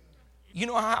 You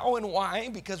know how and why?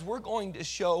 Because we're going to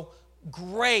show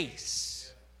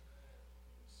grace.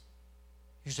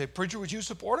 You say, preacher, would you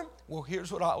support them? Well,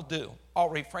 here's what I'll do. I'll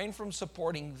refrain from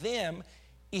supporting them.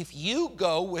 If you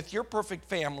go with your perfect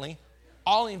family,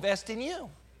 I'll invest in you.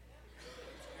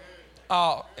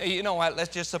 Oh, you know what?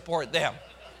 Let's just support them.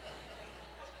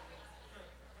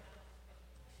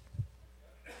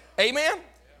 Amen?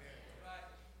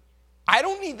 I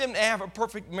don't need them to have a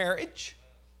perfect marriage.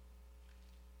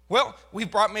 Well, we've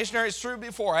brought missionaries through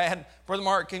before. I had Brother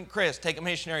Mark and Chris take a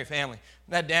missionary family.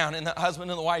 That down, and the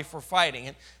husband and the wife were fighting.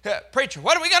 And preacher,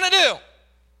 what are we going to do?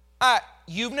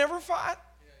 You've never fought?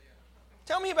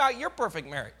 Tell me about your perfect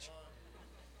marriage.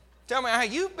 Tell me how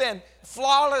you've been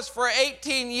flawless for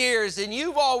 18 years and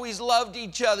you've always loved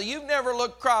each other. You've never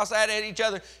looked cross-eyed at each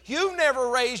other. You've never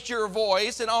raised your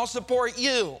voice, and I'll support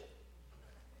you.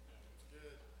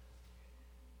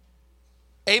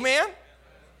 Amen?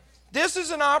 This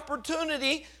is an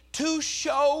opportunity to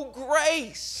show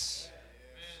grace.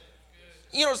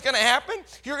 You know what's going to happen?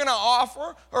 You're going to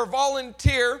offer or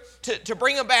volunteer to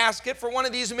bring a basket for one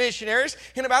of these missionaries,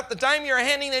 and about the time you're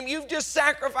handing them, you've just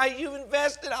sacrificed, you've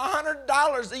invested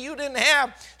 $100 that you didn't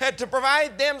have to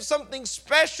provide them something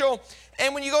special.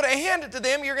 And when you go to hand it to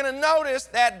them, you're going to notice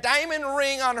that diamond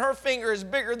ring on her finger is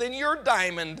bigger than your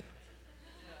diamond.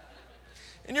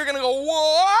 And you're going to go,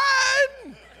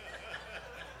 what?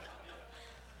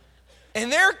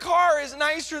 And their car is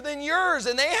nicer than yours,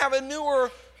 and they have a newer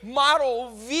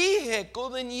model vehicle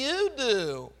than you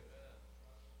do.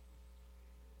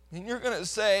 And you're going to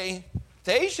say,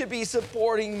 they should be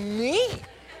supporting me.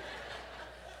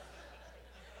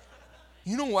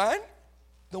 You know what?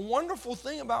 The wonderful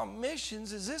thing about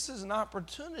missions is this is an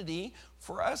opportunity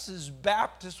for us as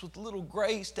Baptists with little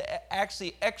grace to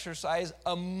actually exercise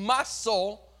a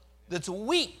muscle that's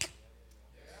weak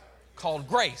called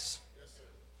grace.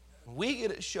 We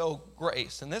get to show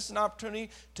grace. And this is an opportunity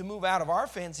to move out of our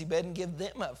fancy bed and give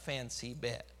them a fancy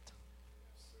bed.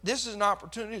 This is an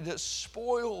opportunity to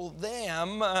spoil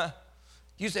them.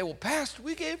 You say, well, Pastor,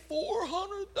 we gave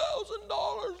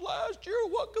 $400,000 last year.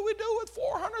 What could we do with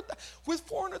 $400,000? With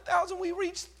 $400,000, we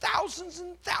reached thousands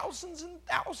and thousands and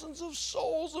thousands of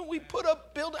souls, and we put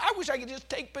up buildings. I wish I could just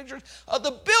take pictures of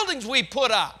the buildings we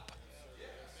put up.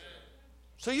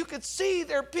 So you could see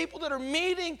there are people that are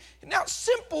meeting. Now,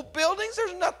 simple buildings,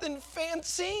 there's nothing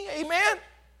fancy, amen?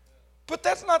 But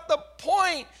that's not the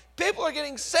point. People are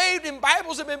getting saved, and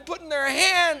Bibles have been put in their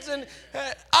hands, and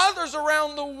others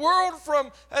around the world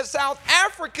from South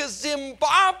Africa,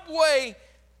 Zimbabwe,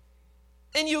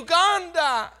 and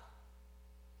Uganda,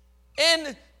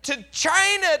 and to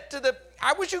China,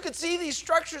 I wish you could see these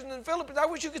structures in the Philippines. I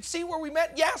wish you could see where we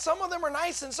met. Yeah, some of them are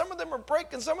nice, and some of them are brick,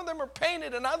 and some of them are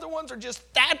painted, and other ones are just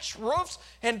thatched roofs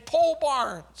and pole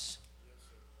barns.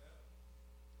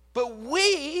 But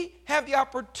we have the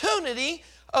opportunity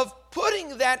of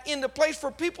putting that into place for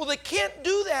people that can't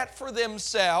do that for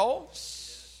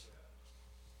themselves.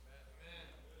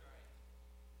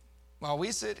 While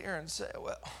we sit here and say,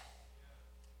 well,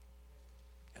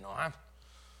 I'm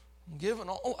giving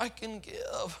all I can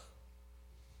give,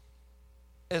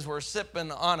 as we're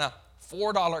sipping on a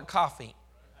 $4 coffee,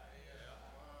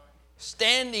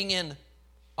 standing in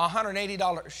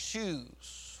 $180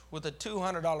 shoes with a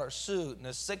 $200 suit and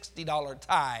a $60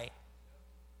 tie,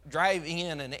 driving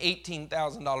in an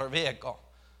 $18,000 vehicle.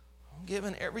 I'm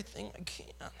giving everything I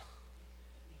can.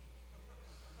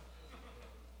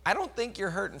 I don't think you're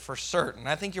hurting for certain.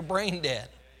 I think you're brain dead.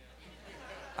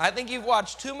 I think you've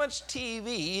watched too much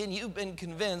TV and you've been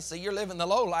convinced that you're living the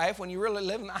low life when you're really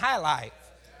living the high life.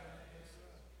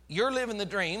 You're living the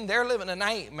dream, they're living a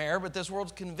nightmare, but this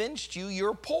world's convinced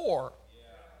you're poor.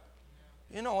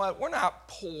 You know what? We're not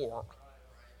poor.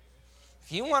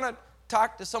 If you want to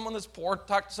talk to someone that's poor,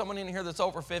 talk to someone in here that's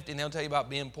over 50 and they'll tell you about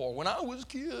being poor. When I was a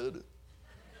kid,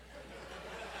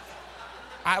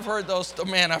 I've heard those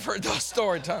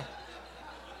stories, huh?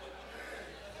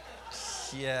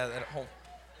 Yeah, that whole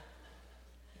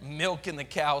milk in the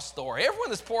cow story. Everyone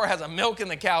that's poor has a milk in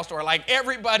the cow story, like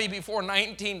everybody before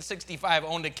 1965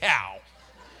 owned a cow.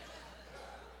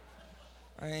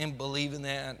 I ain't believing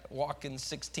that. Walking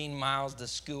 16 miles to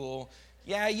school.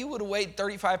 Yeah, you would have weighed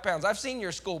 35 pounds. I've seen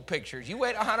your school pictures. You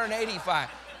weighed 185.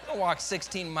 You don't walk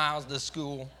 16 miles to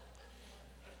school.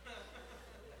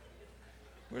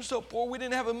 We're so poor we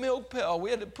didn't have a milk pail. We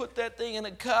had to put that thing in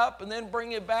a cup and then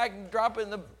bring it back and drop it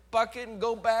in the bucket and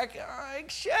go back.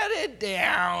 Shut it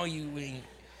down, you.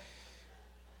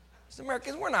 As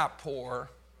Americans, we're not poor.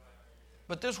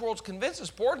 But this world's convinced us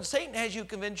poor, and Satan has you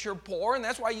convinced you're poor, and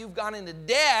that's why you've gone into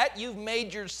debt. You've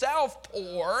made yourself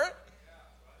poor.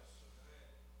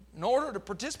 In order to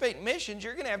participate in missions,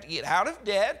 you're going to have to get out of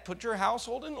debt, put your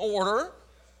household in order.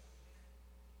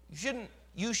 You shouldn't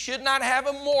You should not have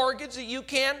a mortgage that you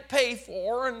can't pay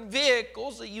for and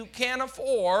vehicles that you can't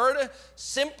afford.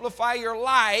 Simplify your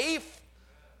life.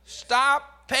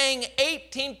 Stop paying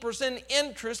 18%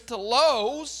 interest to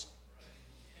Lowe's.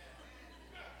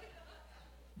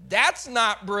 That's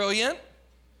not brilliant.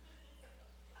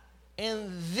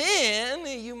 And then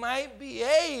you might be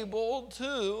able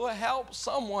to help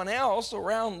someone else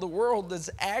around the world that's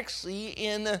actually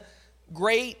in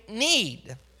great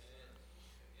need.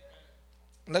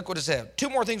 Look what it said. Two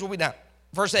more things will be done.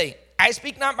 Verse 8. I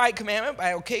speak not by commandment, by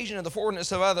occasion of the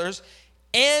forwardness of others,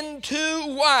 and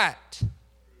to what?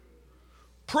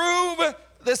 Prove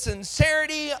the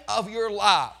sincerity of your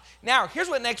love. Now, here's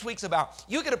what next week's about.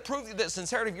 You get to prove the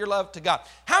sincerity of your love to God.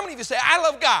 How many of you say, I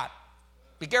love God?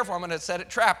 Be careful, I'm going to set a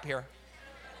trap here.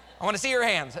 I want to see your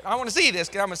hands. I want to see this,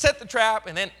 because I'm going to set the trap,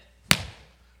 and then,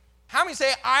 how many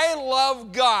say, I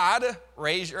love God?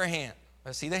 Raise your hand.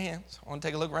 Let's see the hands. I want to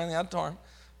take a look around the auditorium.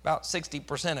 About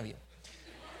 60% of you.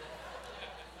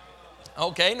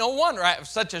 Okay, no wonder I have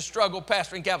such a struggle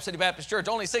pastoring Capital City Baptist Church.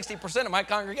 Only 60% of my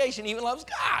congregation even loves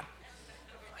God.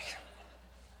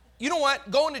 You know what?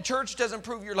 Going to church doesn't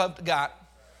prove your love to God.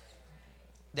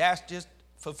 That's just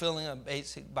fulfilling a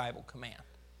basic Bible command.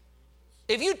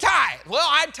 If you tithe, well,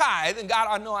 I tithe, and God,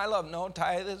 I know I love. No,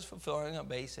 tithe is fulfilling a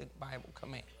basic Bible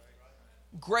command.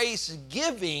 Grace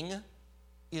giving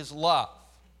is love.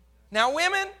 Now,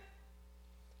 women,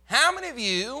 how many of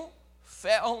you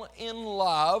fell in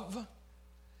love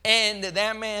and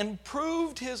that man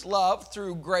proved his love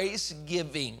through grace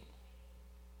giving?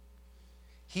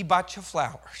 He bought you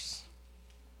flowers.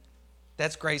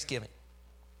 That's grace giving.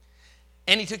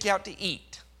 And he took you out to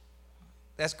eat.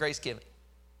 That's grace giving.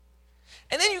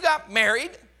 And then you got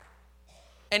married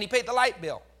and he paid the light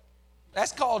bill.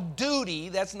 That's called duty.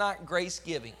 That's not grace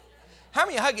giving. How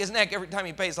many hug his neck every time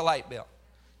he pays the light bill?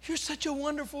 You're such a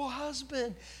wonderful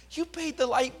husband. You paid the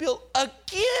light bill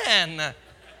again.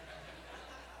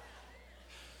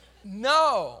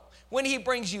 No. When he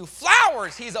brings you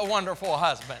flowers, he's a wonderful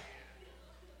husband.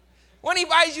 When he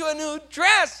buys you a new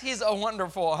dress, he's a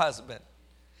wonderful husband.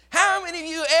 How many of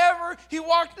you ever, he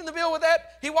walked in the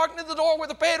door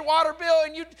with a paid water bill,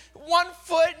 and you, 1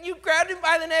 foot, and you grabbed him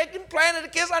by the neck and planted a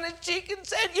kiss on his cheek and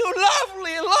said, you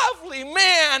lovely, lovely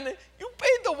man, you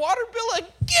paid the water bill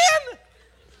again?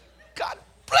 God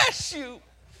bless you.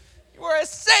 You are a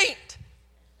saint.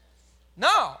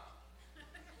 No.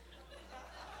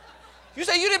 You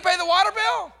say you didn't pay the water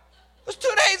bill? It was 2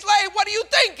 days late. What are you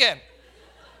thinking?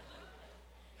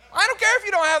 I don't care if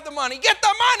you don't have the money. Get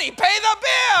the money. Pay the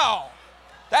bill.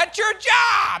 That's your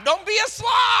job. Don't be a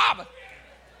slob.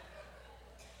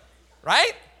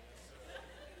 Right?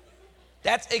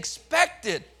 That's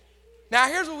expected. Now,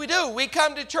 here's what we do. We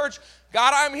come to church.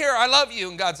 God, I'm here. I love you.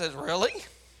 And God says, really?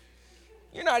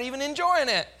 You're not even enjoying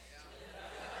it.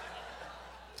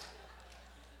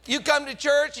 You come to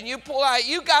church and you pull out,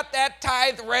 you got that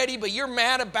tithe ready, but you're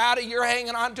mad about it. You're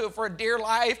hanging on to it for a dear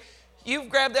life. You've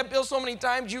grabbed that bill so many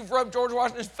times, you've rubbed George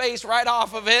Washington's face right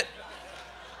off of it.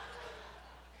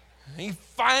 You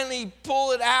finally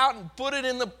pull it out and put it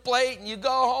in the plate, and you go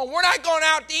home. We're not going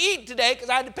out to eat today because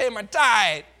I had to pay my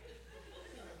tithe.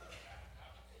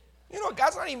 You know what?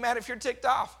 God's not even mad if you're ticked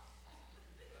off.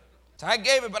 So I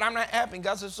gave it, but I'm not happy.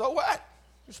 God says, so what?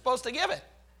 You're supposed to give it.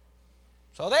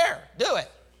 So there, do it.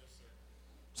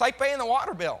 It's like paying the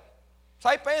water bill. It's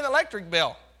like paying the electric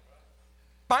bill.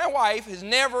 My wife has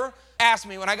never asked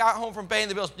me when I got home from paying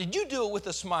the bills, did you do it with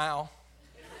a smile?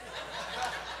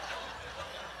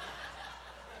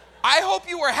 I hope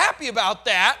you were happy about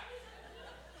that.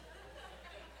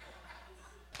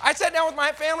 I sat down with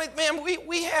my family. Man,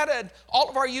 we had all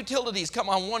of our utilities come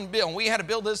on one bill. And we had a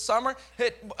bill this summer.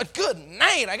 Good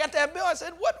night. I got that bill. I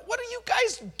said, what are you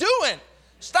guys doing?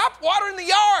 Stop watering the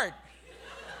yard.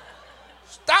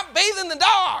 Stop bathing the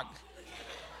dog.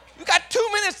 You got 2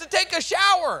 minutes to take a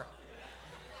shower.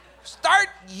 Start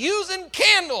using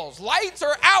candles. Lights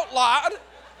are outlawed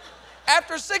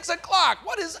after 6 o'clock.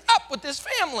 What is up with this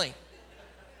family?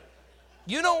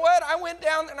 You know what? I went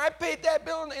down and I paid that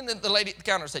bill, and the lady at the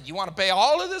counter said, you want to pay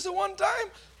all of this at one time?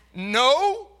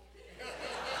 No.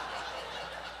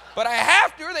 But I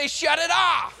have to, or they shut it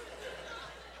off.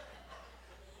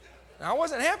 Now, I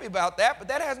wasn't happy about that, but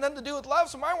that has nothing to do with love,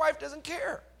 so my wife doesn't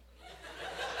care.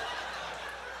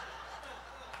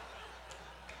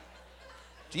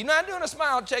 She's not doing a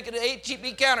smile check at the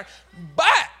HEB counter.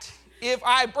 But if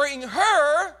I bring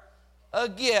her a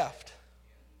gift,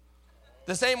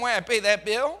 the same way I pay that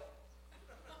bill,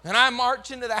 and I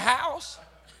march into the house,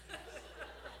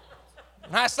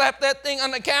 and I slap that thing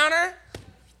on the counter,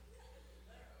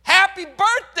 happy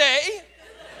birthday,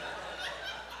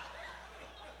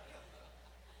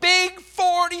 Big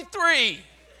 43.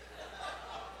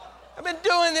 I've been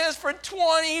doing this for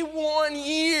 21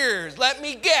 years. Let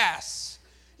me guess.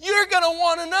 You're going to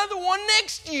want another one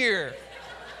next year.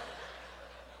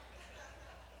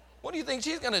 What do you think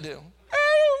she's going to do?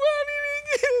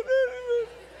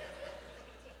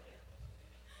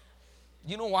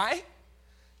 You know why?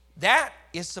 That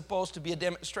is supposed to be a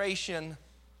demonstration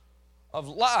of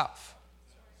love.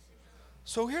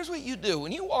 So here's what you do.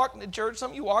 When you walk into church, some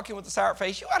of you walk in with a sour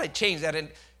face, you ought to change that and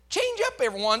change up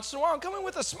every once in a while and come in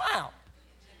with a smile.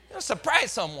 You know,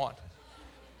 surprise someone.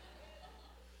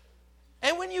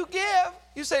 And when you give,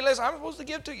 you say, listen, I'm supposed to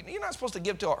give to you. You're not supposed to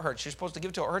give till it hurts. You're supposed to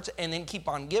give till it hurts and then keep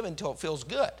on giving till it feels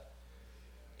good.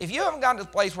 If you haven't gotten to the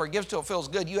place where it gives till it feels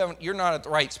good, you're not at the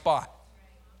right spot.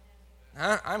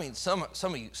 I mean, some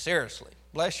of you, seriously,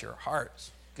 bless your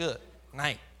hearts. Good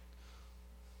night.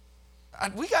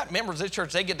 We got members of this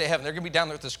church, they get to heaven. They're going to be down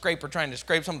there with the scraper trying to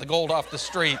scrape some of the gold off the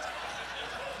street.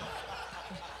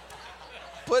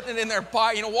 Putting it in their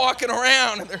pot, walking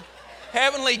around in their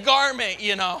heavenly garment,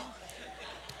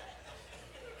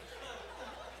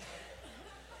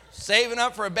 Saving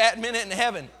up for a bad minute in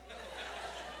heaven.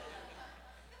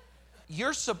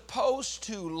 You're supposed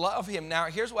to love him. Now,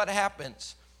 here's what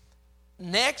happens.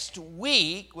 Next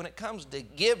week, when it comes to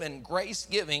giving, grace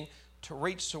giving to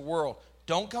reach the world,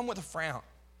 don't come with a frown.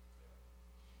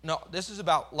 No, this is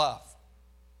about love.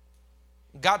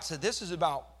 God said this is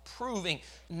about proving.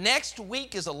 Next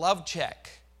week is a love check.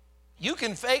 You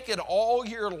can fake it all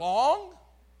year long,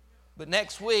 but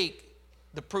next week,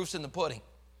 the proof's in the pudding.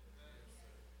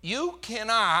 You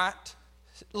cannot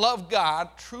love God,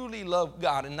 truly love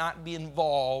God, and not be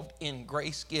involved in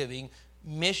grace giving,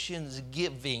 missions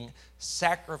giving,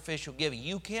 sacrificial giving.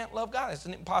 You can't love God. It's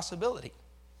an impossibility.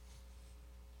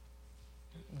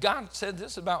 God said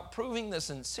this about proving the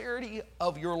sincerity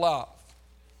of your love.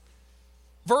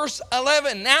 Verse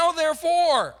 11, now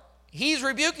therefore, he's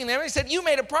rebuking them. He said, you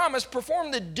made a promise,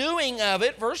 perform the doing of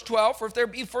it. Verse 12, for if there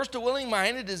be first a willing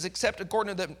mind, it is accepted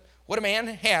according to what a man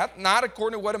hath, not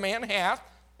according to what a man hath.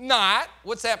 Not,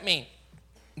 what's that mean?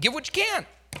 Give what you can.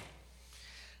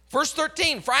 Verse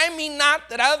 13, for I mean not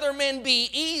that other men be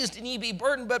eased and ye be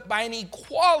burdened, but by an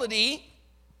equality,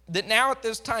 that now at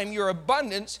this time your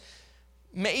abundance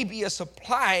may be a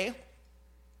supply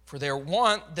for their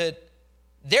want, that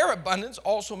their abundance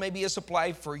also may be a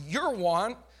supply for your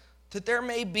want, that there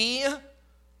may be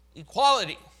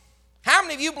equality. How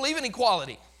many of you believe in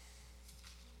equality?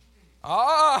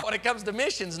 When it comes to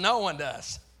missions, no one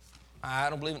does. I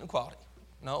don't believe in equality.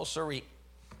 No, sirree.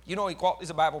 You know equality is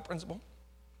a Bible principle.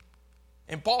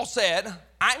 And Paul said,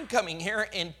 I'm coming here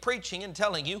and preaching and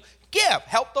telling you, give,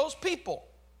 help those people.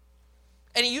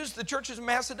 And he used the churches of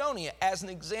Macedonia as an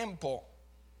example.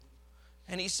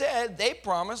 And he said, they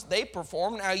promised, they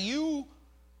performed. Now you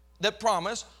that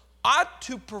promise ought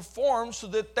to perform so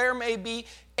that there may be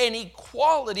an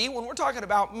equality. When we're talking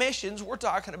about missions, we're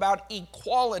talking about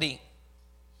equality.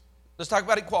 Let's talk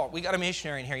about equality. We got a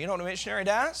missionary in here. You know what a missionary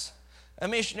does? A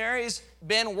missionary's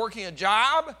been working a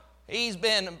job. He's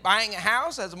been buying a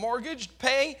house, has a mortgage to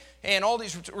pay, and all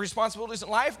these responsibilities in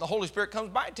life. The Holy Spirit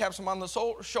comes by, taps him on the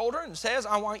shoulder, and says,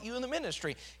 I want you in the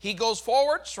ministry. He goes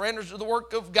forward, surrenders to the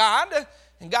work of God,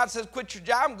 and God says, quit your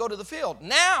job and go to the field.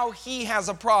 Now he has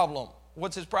a problem.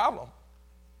 What's his problem?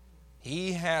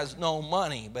 He has no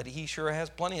money, but he sure has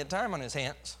plenty of time on his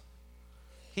hands.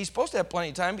 He's supposed to have plenty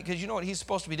of time because you know what he's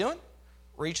supposed to be doing?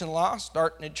 Reaching the lost,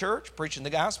 starting a church, preaching the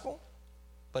gospel,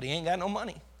 but he ain't got no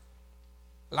money.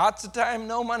 Lots of time,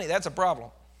 no money. That's a problem.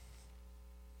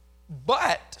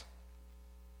 But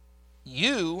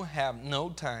you have no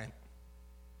time.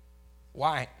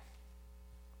 Why?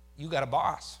 You got a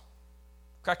boss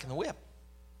cracking the whip.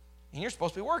 And you're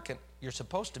supposed to be working. You're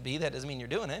supposed to be. That doesn't mean you're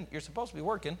doing it. You're supposed to be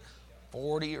working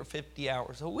 40 or 50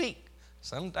 hours a week.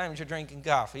 Sometimes you're drinking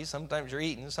coffee. Sometimes you're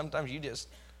eating. Sometimes you're just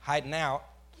hiding out.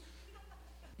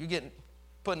 You're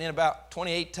putting in about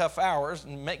 28 tough hours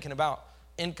and making about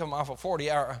income off a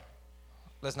 40-hour.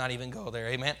 Let's not even go there,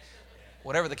 amen?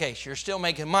 Whatever the case, you're still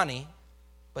making money,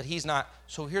 but he's not.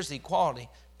 So here's the equality.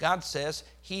 God says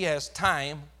he has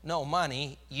time, no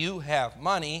money. You have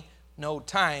money, no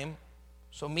time.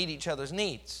 So meet each other's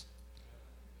needs.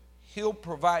 He'll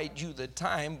provide you the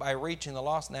time by reaching the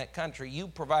lost in that country. You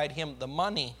provide him the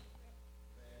money.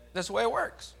 That's the way it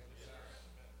works.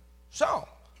 So,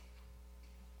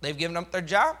 they've given up their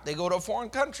job. They go to a foreign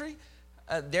country.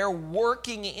 They're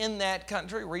working in that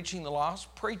country, reaching the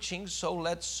lost, preaching. So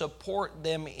let's support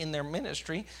them in their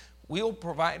ministry. we'll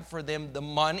provide for them the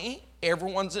money.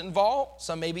 Everyone's involved.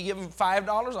 Some may be giving $5,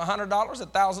 $100,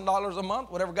 $1,000 a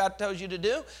month, whatever God tells you to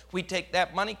do. We take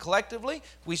that money collectively.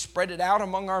 We spread it out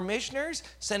among our missionaries,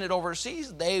 send it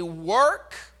overseas. They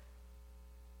work.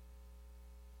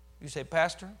 You say,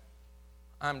 Pastor,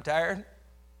 I'm tired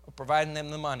of providing them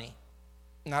the money.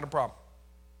 Not a problem.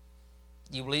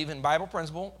 You believe in Bible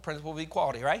principle of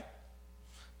equality, right?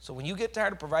 So when you get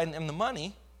tired of providing them the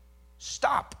money,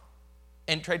 stop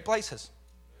and trade places.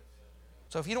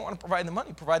 So if you don't want to provide the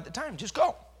money, provide the time. Just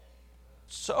go.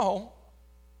 So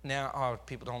now,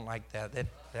 people don't like that.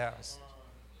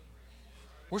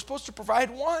 We're supposed to provide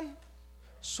one.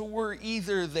 So we're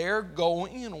either there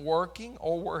going and working,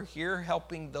 or we're here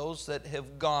helping those that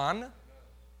have gone.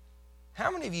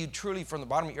 How many of you truly, from the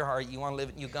bottom of your heart, you want to live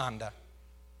in Uganda?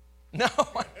 No.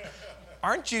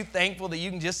 Aren't you thankful that you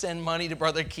can just send money to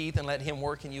Brother Keith and let him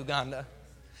work in Uganda?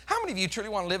 How many of you truly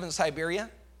want to live in Siberia?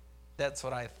 That's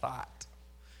what I thought.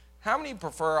 How many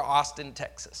prefer Austin,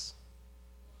 Texas?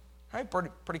 How many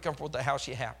pretty comfortable with the house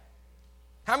you have?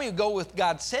 How many would go with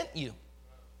God sent you?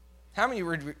 How many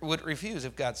would refuse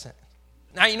if God sent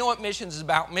you? Now, you know what missions is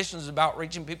about? Missions is about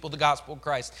reaching people the gospel of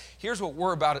Christ. Here's what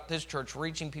we're about at this church,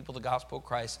 reaching people the gospel of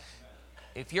Christ.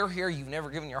 If you're here, you've never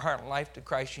given your heart and life to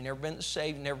Christ, you've never been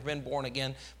saved, you've never been born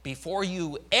again, before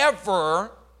you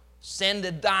ever send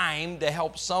a dime to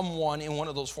help someone in one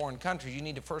of those foreign countries, you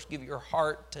need to first give your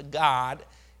heart to God,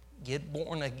 get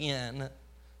born again,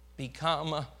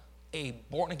 become a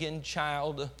born-again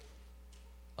child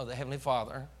of the Heavenly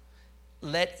Father.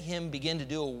 Let Him begin to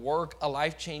do a work, a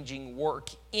life-changing work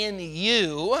in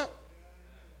you,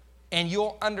 and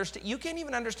you'll understand. You can't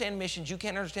even understand missions. You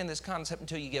can't understand this concept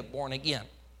until you get born again.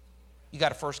 You got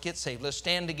to first get saved. Let's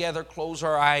stand together, close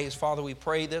our eyes. Father, we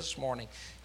pray this morning.